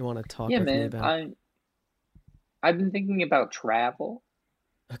you want to talk Yeah, with me man. about? I've been thinking about travel.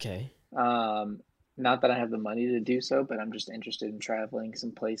 Okay. Um, Not that I have the money to do so, but I'm just interested in traveling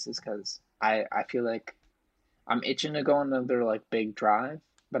some places because I feel like I'm itching to go on another like big drive,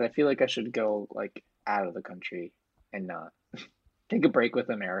 but I feel like I should go like out of the country and not take a break with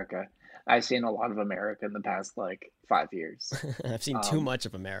America. I've seen a lot of America in the past like 5 years. I've seen too Um, much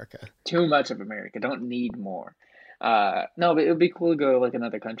of America. Too much of America. Don't need more. No, but it would be cool to go to like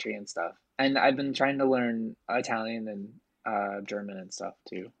another country and stuff. And I've been trying to learn Italian and German and stuff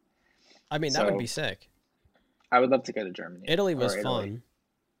too. I mean, that would be So sick. I would love to go to Germany Italy was or Italy. fun.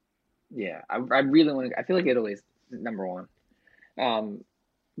 Yeah, I really want to. I feel like Italy's number one. Um,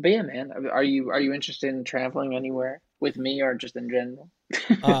 but yeah, man, are you interested in traveling anywhere with me or just in general?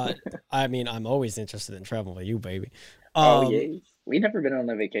 Uh, I mean, I'm always interested in traveling with you, baby. Oh Um, yeah, we never been on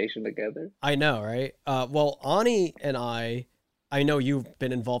a vacation together. I know, right? Well, Ani and I know you've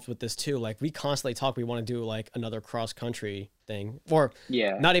been involved with this too. Like, we constantly talk. We want to do like another cross country thing, or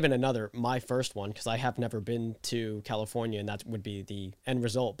Yeah, not even another. My first one, because I have never been to California, and that would be the end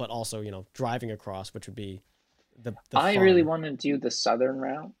result. But also, driving across, which would be the I really fun. want to do the southern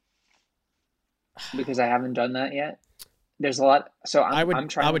route because I haven't done that yet. There's a lot, so I I'm would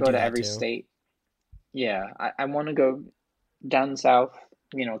trying I to would go do to that every too. state. Yeah, I want to go down south,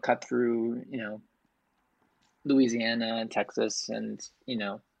 cut through, Louisiana, Texas, and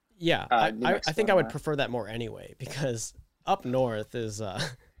Yeah, I, New I I Mexico think I and all would that. prefer that more anyway because up north is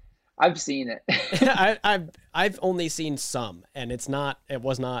I've seen it. I've only seen some and it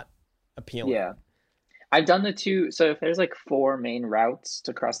was not appealing. Yeah. I've done the two. So if there's like four main routes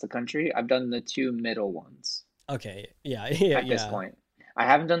to cross the country, I've done the two middle ones Okay, yeah, yeah, at this yeah. point. I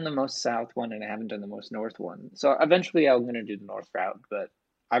haven't done the most south one and I haven't done the most north one. So eventually I'm gonna do the north route, but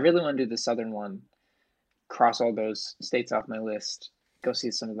I really want to do the southern one, cross all those states off my list, go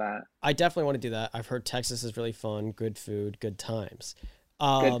see some of that. I definitely want to do that. I've heard Texas is really fun, good food, good times.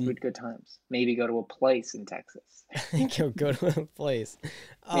 Good Um, food, good times. Maybe go to a place in Texas, go to a place.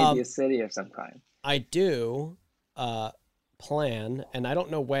 maybe Um, a city of some kind. I do uh plan, and I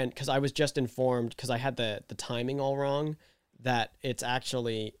don't know when, because I was just informed because I had the timing all wrong, that it's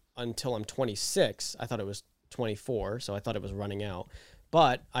actually until I'm 26. I thought it was 24, so I thought it was running out.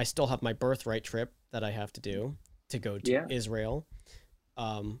 But I still have my birthright trip that I have to do to go to Yeah. Israel,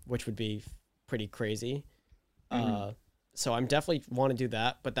 which would be pretty crazy. Hmm. Uh, so I'm definitely want to do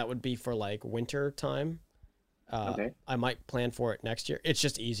that, but that would be for like winter time. Okay. I might plan for it next year. It's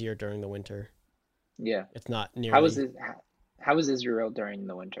just easier during the winter. Yeah. It's not How is nearly it? How is Israel during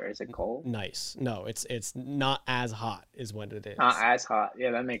the winter? Is it cold? nice. No, it's not as hot is what it Not is. as hot.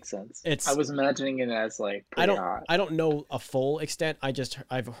 Yeah, that makes sense. I It's was imagining it as like I pretty don't hot. I don't know a full extent.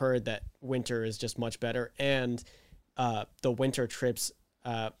 I've heard that winter is just much better, and the winter trips,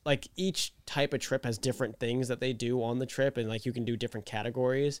 like each type of trip has different things that they do on the trip, and like you can do different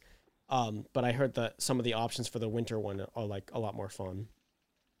categories. But I heard that some of the options for the winter one are like a lot more fun.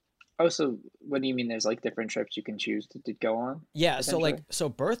 Oh, so what do you mean? There's like different trips you can choose to go on, Yeah, so essentially? like so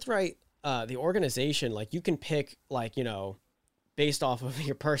Birthright, the organization, like you can pick like, based off of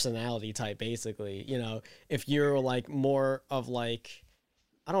your personality type, basically. If you're like more of like,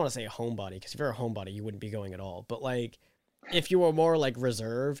 I don't want to say a homebody, because if you're a homebody, you wouldn't be going at all. But like if you were more like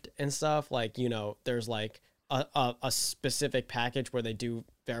reserved and stuff, like, there's like a specific package where they do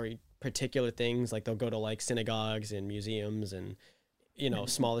very particular things, like they'll go to like synagogues and museums and Mhm.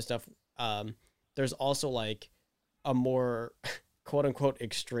 smaller stuff. Um, there's also like a more quote unquote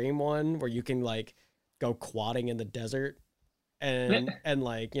extreme one where you can like go quadding in the desert and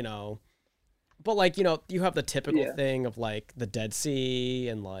like but like you have the typical Yeah, thing of like the Dead Sea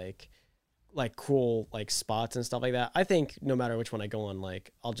and like cool like spots and stuff like that. I think no matter which one I go on,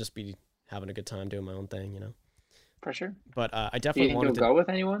 like I'll just be having a good time doing my own thing. for sure. But I Do you definitely think wanted you'll to. go with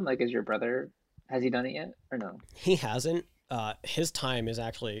anyone? Like, is your brother, has he done it yet or no? He hasn't. His time is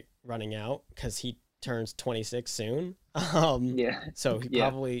actually running out because he turns 26 soon. Yeah. So he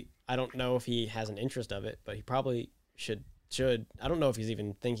Yeah. probably, I don't know if he has an interest of it, but he probably should. I don't know if he's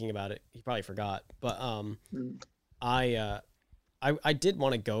even thinking about it. He probably forgot. But Mm. I I did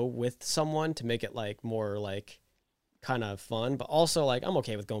want to go with someone to make it like more like kind of fun, but also like I'm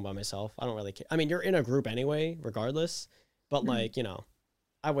okay with going by myself. I don't really care. I mean, you're in a group anyway, regardless. But Mm. like,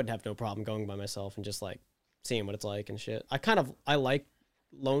 I wouldn't have no problem going by myself and just like seeing what it's like and shit. I like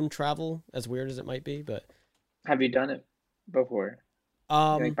lone travel, as weird as it might be, but Have you done it before?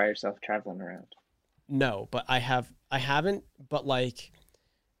 Like um by yourself traveling around? no, but I haven't, but like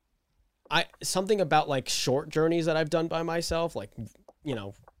I something about like short journeys that I've done by myself, like you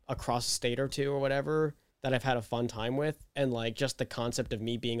know, across a state or two or whatever, that I've had a fun time with, and like just the concept of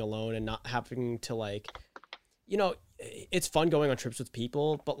me being alone and not having to like it's fun going on trips with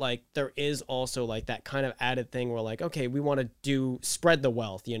people, but like there is also like that kind of added thing where like, okay, we want to do spread the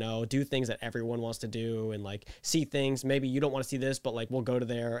wealth, do things that everyone wants to do and like see things. Maybe you don't want to see this, but like we'll go to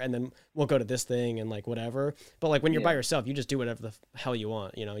there and then we'll go to this thing and like whatever. But like when you're by Yeah. yourself, you just do whatever the hell you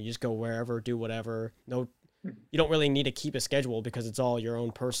want. You just go wherever, do whatever. No, Mhm. you don't really need to keep a schedule because it's all your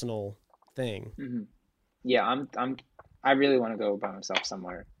own personal thing. Mhm. Yeah, I really want to go by myself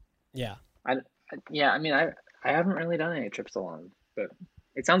somewhere. Yeah. Yeah, I mean, I haven't really done any trips alone, but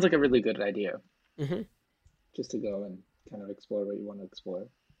it sounds like a really good idea hmm just to go and kind of explore what you want to explore.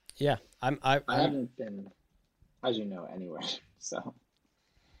 Yeah. I I'm haven't been, as you know, anywhere, so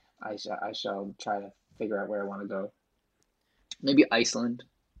I shall try to figure out where I want to go. Maybe Iceland.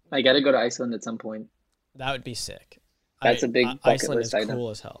 I got to go to Iceland at some point. That would be sick. That's a big bucket Iceland is list item. cool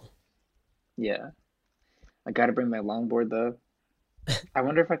as hell. Yeah. I got to bring my longboard though. I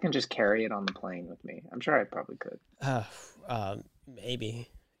wonder if I can just carry it on the plane with me. I'm sure I probably could. Uh, Maybe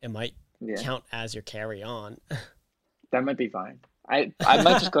it might Yeah, count as your carry on. that might be fine. I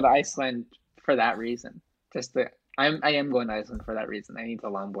might just go to Iceland for that reason. Just the I am going to Iceland for that reason. I need the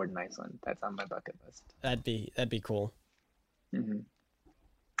longboard in Iceland. That's on my bucket list. That'd be cool. Hmm.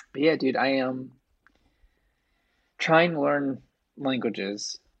 But yeah, dude, I am trying to learn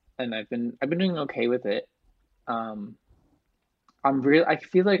languages, and I've been doing okay with it. Um, I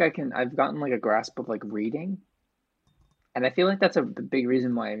feel like I've gotten like a grasp of like reading, and I feel like that's the big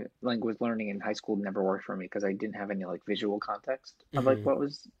reason why language learning in high school never worked for me because I didn't have any like visual context of like hmm what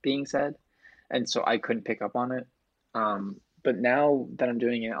was being said, and so I couldn't pick up on it. But now that I'm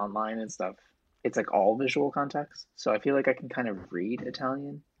doing it online and stuff, it's like all visual context, so I feel like I can kind of read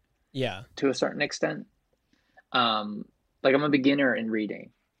Italian Yeah. to a certain extent. Like I'm a beginner in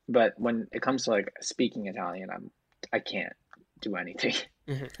reading, but when it comes to like speaking Italian, I can't do anything.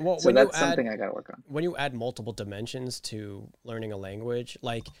 Well, So that's something I gotta work on. when you add multiple dimensions to learning a language,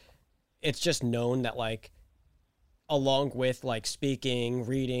 like it's just known that like along with like speaking,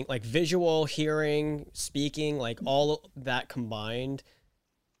 reading, like visual, hearing, speaking, like all that combined,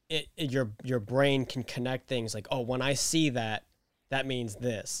 your brain can connect things like, oh, when I see that, that means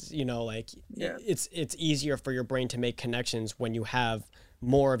this. You know, like Yeah. it's easier for your brain to make connections when you have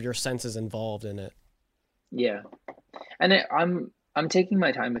more of your senses involved in it. Yeah. And I'm taking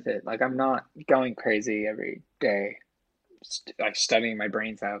my time with it. Like I'm not going crazy every day, like studying my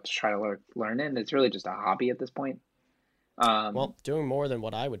brains out to try to learn it. It's really just a hobby at this point. Um, Well, doing more than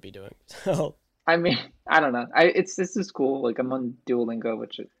what I would be doing. So, I mean, I don't know. I it's This is cool. Like I'm on Duolingo,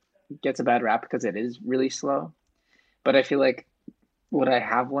 which gets a bad rap because it is really slow. But I feel like what I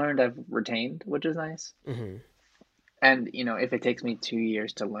have learned, I've retained, which is nice. mhm. And if it takes me 2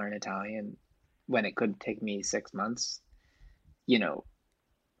 years to learn Italian, when it could take me 6 months, you know,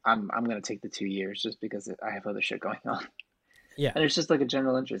 I'm gonna take the 2 years just because I have other shit going on, Yeah, and it's just like a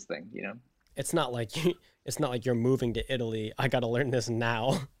general interest thing. it's not like it's not like you're moving to Italy. I got to learn this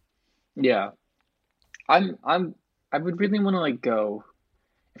now. Yeah, I would really want to like go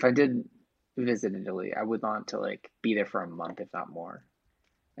if I did visit Italy. I would want to like be there for a month, if not more,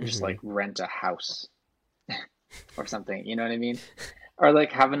 and just Hmm. like rent a house or something. You know what I mean? Or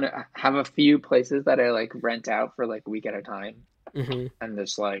like have a few places that I like rent out for like a week at a time, Hmm. and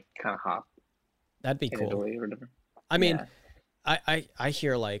just like kind of hop That'd be in cool. Italy or whatever. I mean, Yeah. I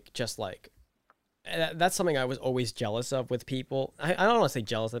hear like just like that's something I was always jealous of with people. I don't want to say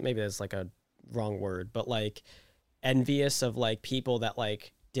jealous. That maybe that's like a wrong word, but like envious of like people that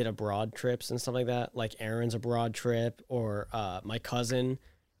like did abroad trips and stuff like that. Like Aaron's abroad trip, or my cousin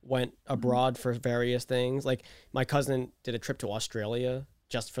went Mhm. abroad for various things. Like my cousin did a trip to Australia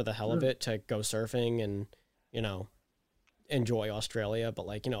just for the hell of Mm. it to go surfing and you know enjoy Australia. But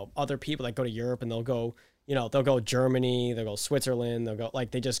like other people that go to Europe and they'll go Germany, they'll go Switzerland, they'll go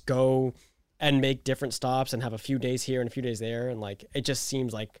like they just go and make different stops and have a few days here and a few days there, and like it just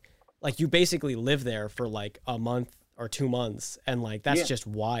seems like you basically live there for like a month or 2 months, and like that's Yeah. just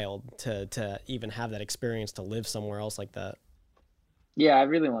wild to even have that experience to live somewhere else like that. Yeah, I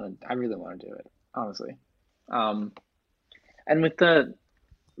really want to do it, honestly. Um, and with the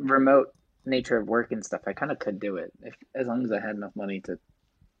remote nature of work and stuff, I kind of could do it if as long as I had enough money to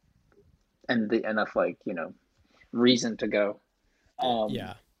and enough like, reason to go. Um,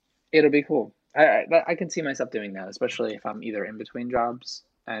 Yeah. it'll be cool. I can see myself doing that, especially if I'm either in between jobs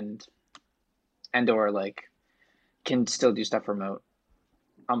and or like can still do stuff remote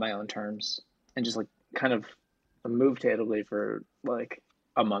on my own terms and just like kind of move to Italy for like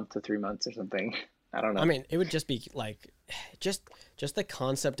a month to 3 months or something. I don't I know. mean, it would just be like just just the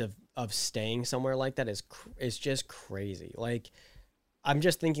concept of staying somewhere like that is just crazy. Like I'm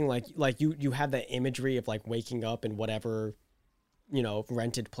just thinking like you have that imagery of like waking up in whatever,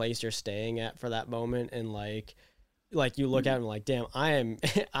 rented place you're staying at for that moment, and like you look at and like, damn, I am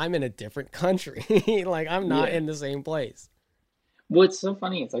I'm in a different country. Like I'm not Yeah. in the same place. What's so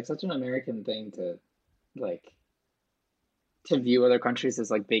funny, it's like such an American thing like to view other countries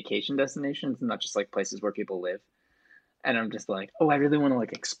as like vacation destinations and not just like places where people live. And I'm just like, oh, I really want to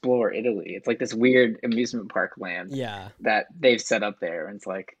like explore Italy. It's like this weird amusement park land Yeah. that they've set up there. And it's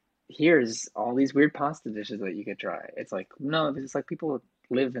like, here's all these weird pasta dishes that you could try. It's like, no, it's like people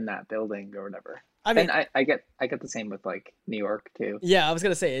live in that building or whatever. I And mean, I get the same with like New York too. yeah, I was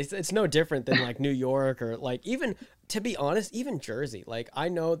gonna say it's no different than like New York, or like even, to be honest, even Jersey. Like I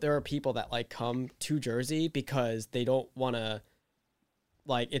know there are people that like come to Jersey because they don't want to,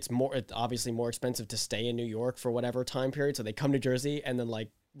 like it's obviously more expensive to stay in New York for whatever time period, so they come to Jersey and then like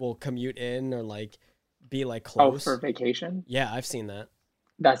will commute in or like be like Oh, for close. vacation? Yeah, I've seen that.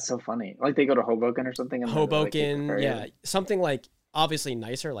 That's so funny. Like they go to Hoboken or something and then they like take the Hoboken, ferry yeah, over. something like obviously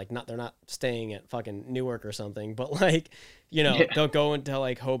nicer, like not they're not staying at fucking Newark or something, but like, Yeah. they'll go into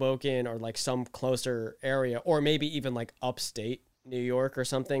like Hoboken or like some closer area, or maybe even like upstate New York or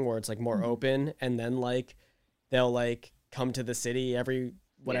something where it's like more Mhm. open, and then like they'll like come to the city every Yeah.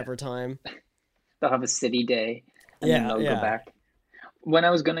 whatever time. They'll have a city day and then Yeah, they'll go yeah. back. When I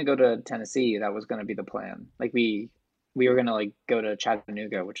was gonna go to Tennessee, that was gonna be the plan. Like we were gonna like go to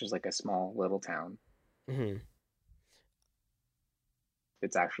Chattanooga, which is like a small little town. Hmm.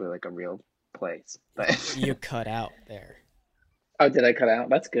 It's actually like a real place. You, But you cut out there. oh, did I cut out?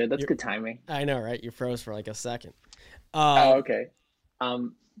 That's good. That's You good timing. I know, right? You froze for like a second. Oh, Um, okay.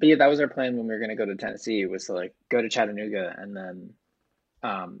 But yeah, that was our plan when we were gonna go to Tennessee, was to like go to Chattanooga and then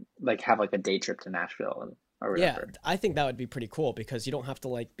like have like a day trip to Nashville or Yeah, whatever. I think that would be pretty cool because you don't have to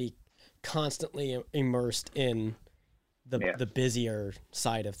like be constantly immersed in Yeah, the busier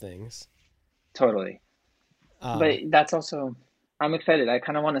side of things. totally. But Um, that's also, I'm excited. I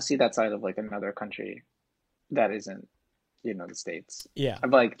kind of want to see that side of like another country that isn't, the States. yeah,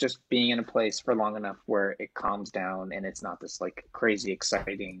 Of like just being in a place for long enough where it calms down and it's not this like crazy,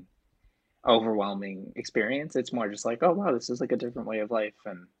 exciting, overwhelming experience. It's more just like, oh wow, this is like a different way of life,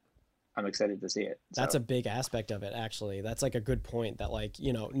 and I'm excited to see it. that's a So, big aspect of it actually. That's like a good point that like,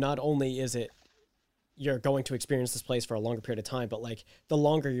 not only is it you're going to experience this place for a longer period of time, but like the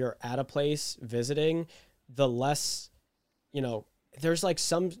longer you're at a place visiting, the less, you know, there's like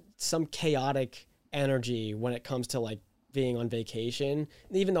some chaotic energy when it comes to like being on vacation.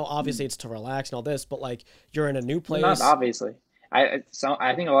 Even though obviously it's to relax and all this, but like you're in a new well, not place. obviously. I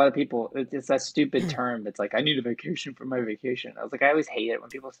think a lot of people, it's that stupid term. It's like I need a vacation from my vacation. I was like, I always hate it when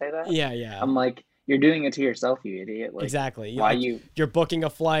people say that. Yeah, yeah. I'm like, you're doing it to yourself, you idiot. Like, Exactly. why Like you? you're booking a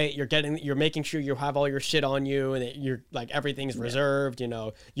flight, you're making sure you have all your shit on you and that you're like everything's Yeah. reserved, you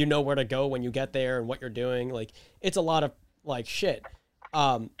know where to go when you get there and what you're doing. Like it's a lot of like shit.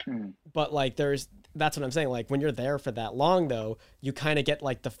 Um Mm. but like that's what I'm saying. Like when you're there for that long though, you kind of get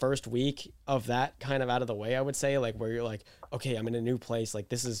like the first week of that kind of out of the way, I would say, like where you're like, okay, I'm in a new place, like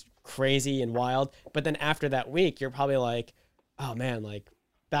this is crazy and wild. But then after that week, you're probably like, oh man, like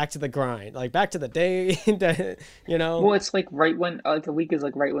back to the grind, like back to the day, you know? Well, it's like right when like a week is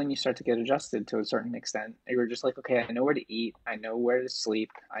like right when you start to get adjusted to a certain extent. You're just like, okay, I know where to eat, I know where to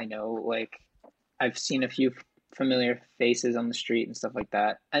sleep, I know like I've seen a few familiar faces on the street and stuff like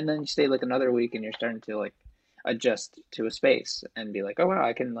that. And then you stay like another week and you're starting to like adjust to a space and be like, oh wow,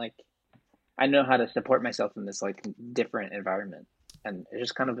 I can like I know how to support myself in this like different environment. And it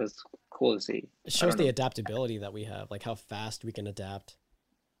just kind of is cool to see. It I shows don't the know. adaptability that we have, like how fast we can adapt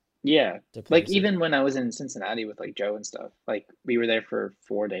Yeah. to Like places. even when I was in Cincinnati with like Joe and stuff, like we were there for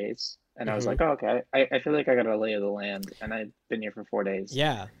 4 days and I was Hmm. like, oh, okay, I feel like I got a lay of the land and I've been here for 4 days.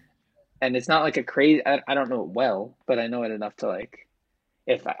 Yeah. And it's not like a crazy, I don't know it well, but I know it enough to like,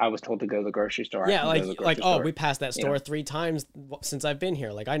 if I was told to go to the grocery store, I Yeah, can go to the like grocery oh, we store, passed that you know? store 3 times since I've been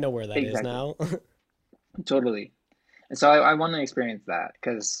here. Like I know where that is Exactly. now. Totally. And so I want to experience that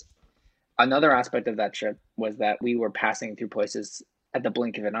because another aspect of that trip was that we were passing through places at the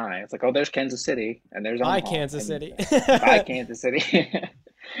blink of an eye. It's like, oh, there's Kansas City and there's Bye, Omaha Kansas and City. bye, Kansas City.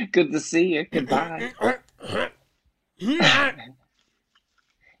 Good to see you. Goodbye.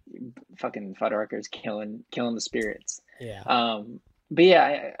 Fucking Fuddruckers killing the spirits. Yeah, But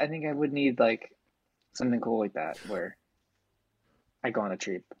yeah, I think I would need like something cool like that where I go on a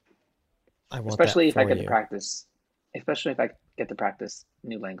trip, I want that especially if I for get to you. practice, especially if I get to practice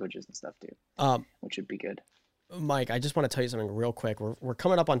new languages and stuff too, Um, which would be good. Mike, I just want to tell you something real quick. We're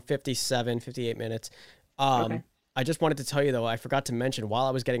coming up on 57, 58 minutes. Okay. I just wanted to tell you though, I forgot to mention while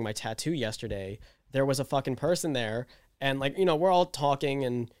I was getting my tattoo yesterday, there was a fucking person there, and like we're all talking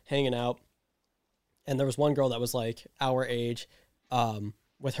and hanging out, and there was one girl that was like our age,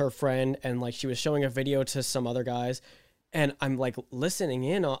 with her friend, and like she was showing a video to some other guys, and I'm like listening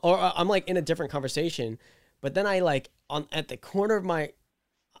in on, or I'm like in a different conversation, but then I like on at the corner of my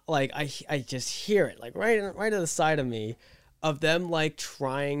like I just hear it like right at the side of me of them like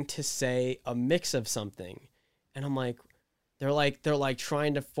trying to say a mix of something, and I'm like they're like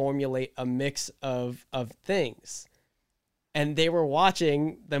trying to formulate a mix of things, and they were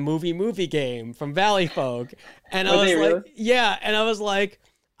watching the movie game from Valley Folk, and Were I they was like, really? yeah, and I was like,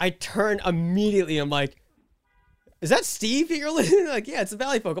 I turned immediately. I'm like, is that Steve that you're listening? Like, yeah, it's the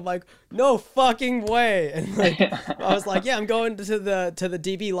Valley Folk. I'm like, no fucking way. And like, I was like, yeah, I'm going to the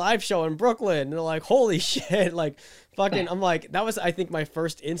DB live show in Brooklyn. And they're like, holy shit, like, fucking. I'm like, that was I think my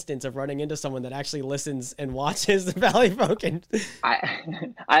first instance of running into someone that actually listens and watches the Valley Folk. And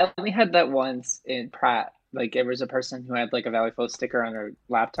I I only had that once in Pratt. Like there was a person who had like a Valley Flow sticker on her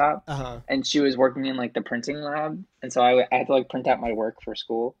laptop, uh, and she was working in like the printing lab, and so I had to like print out my work for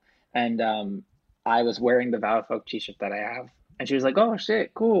school, and I was wearing the Valley Folk t-shirt that I have, and she was like, "Oh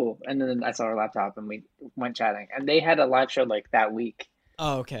shit, cool!" And then I saw her laptop, and we went chatting, and they had a live show like that week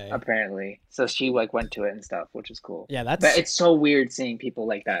oh, okay, apparently, so she like went to it and stuff, which is cool. yeah, But that's it's so weird seeing people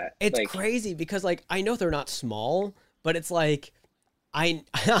like that, it's like crazy because like I know they're not small, but it's like I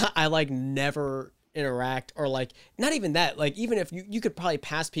I like never interact or like not even that, like even if you could probably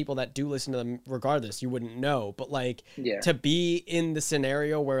pass people that do listen to them regardless, you wouldn't know, but like yeah. to be in the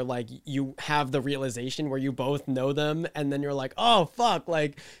scenario where like you have the realization where you both know them and then you're like, oh fuck,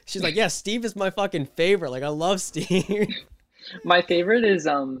 like she's like, yeah, Steve is my fucking favorite, like I love Steve. My favorite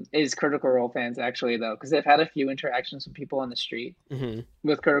is Critical Role fans actually though, because I've had a few interactions with people on the street Hmm.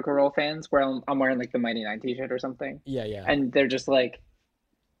 with Critical Role fans where I'm wearing like the Mighty Nine t-shirt or something, Yeah, yeah. and they're just like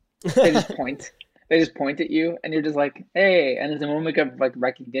they just point. They just point at you, and you're just like, "Hey!" And it's a moment of like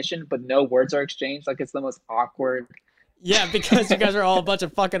recognition, but no words are exchanged. Like it's the most awkward. Yeah, because you guys are all a bunch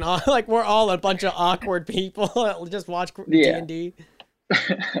of fucking like we're all a bunch of awkward people that just watch D Yeah, and D.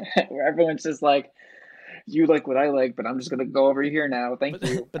 where everyone's just like, "You like what I like, but I'm just gonna go over here now. Thank But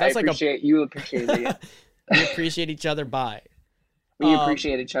you. but I that's like a appreciate you appreciating it. we appreciate each other by. We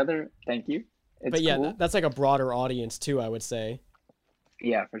appreciate each other. Thank you. It's But yeah, cool. that's like a broader audience too, I would say.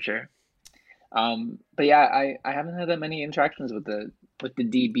 Yeah, for sure. But yeah, I haven't had that many interactions with the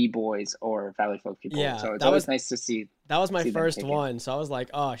DB boys or Valley Folk people, Yeah, so it's always nice to that was my see them first kick it. one, so I was like,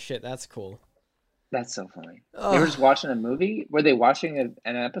 oh shit, that's cool. That's so funny. They were just Oh, watching a movie. Were they watching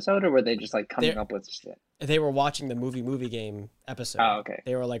an episode, or were they just like they coming up with shit? they were watching the movie game episode. Oh, okay.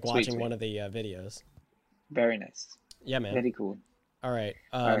 They were like Sweet, watching sweet. one of the videos. Very nice. Yeah, man. Very cool. All right.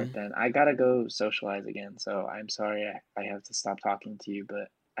 All right, then. I gotta go socialize again, so I'm sorry I have to stop talking to you, but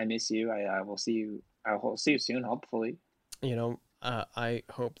I miss you. I will see you. I will see you soon, hopefully. You know, I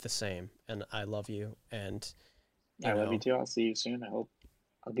hope the same, and I love you. And I love you too. I'll see you soon. I hope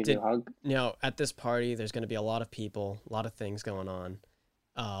I'll give you a hug. you know, at this party, there's going to be a lot of people, a lot of things going on.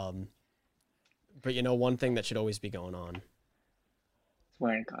 But you know, one thing that should always be going on It's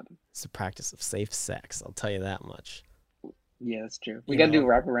wearing a condom. is the practice of safe sex. I'll tell you that much. Yeah, that's true. We You gotta do know. a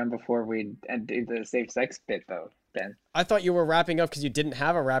wraparound before we and do the safe sex bit though, Ben. I thought you were wrapping up because you didn't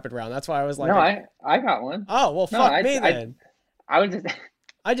have a rapid round. That's why I was like, No, I got one. oh well, No, fuck me I then. I was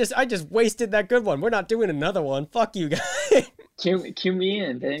just I just wasted that good one. We're not doing another one. Fuck you guys. cue me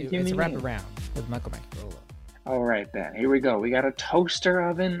in, Ben. Cue It's me a wrap in. around with Michael Mankirola. All right, Ben. Here we go. We got a toaster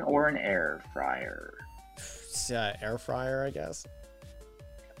oven or an air fryer. It's, air fryer, I guess.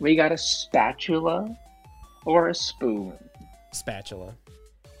 We got a spatula or a spoon. Spatula.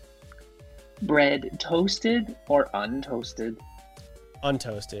 Bread toasted or untoasted.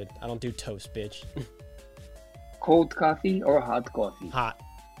 Untoasted. I don't do toast, bitch. Cold coffee or hot coffee. Hot.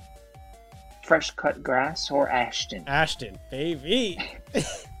 Fresh cut grass or Ashton. Ashton, baby.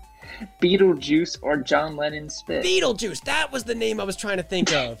 Beetlejuice or John Lennon spit. Beetlejuice. That was the name I was trying to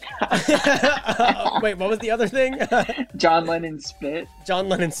think of. Wait, what was the other thing? John Lennon spit. John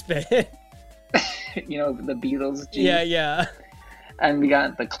Lennon spit. You know, the Beatles. Juice. Yeah, yeah. And we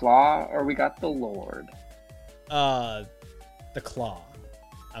got the claw or we got the Lord. The claw.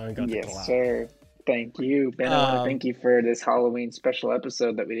 I'm gonna go with the claw. Yes, sir. Thank you, Ben. I want to thank you for this Halloween special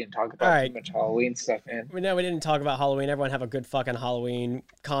episode that we didn't talk about Alright. too much Halloween stuff in. We didn't talk about Halloween. Everyone have a good fucking Halloween.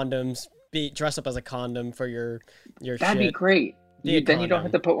 Condoms. Dress up as a condom for your That'd be shit. great. Be a Then you don't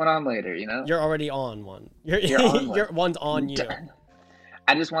condom. have to put one on later, you know? You're already on one. You're on one. One's on you.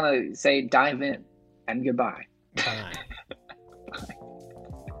 I just want to say dive in and goodbye. Bye.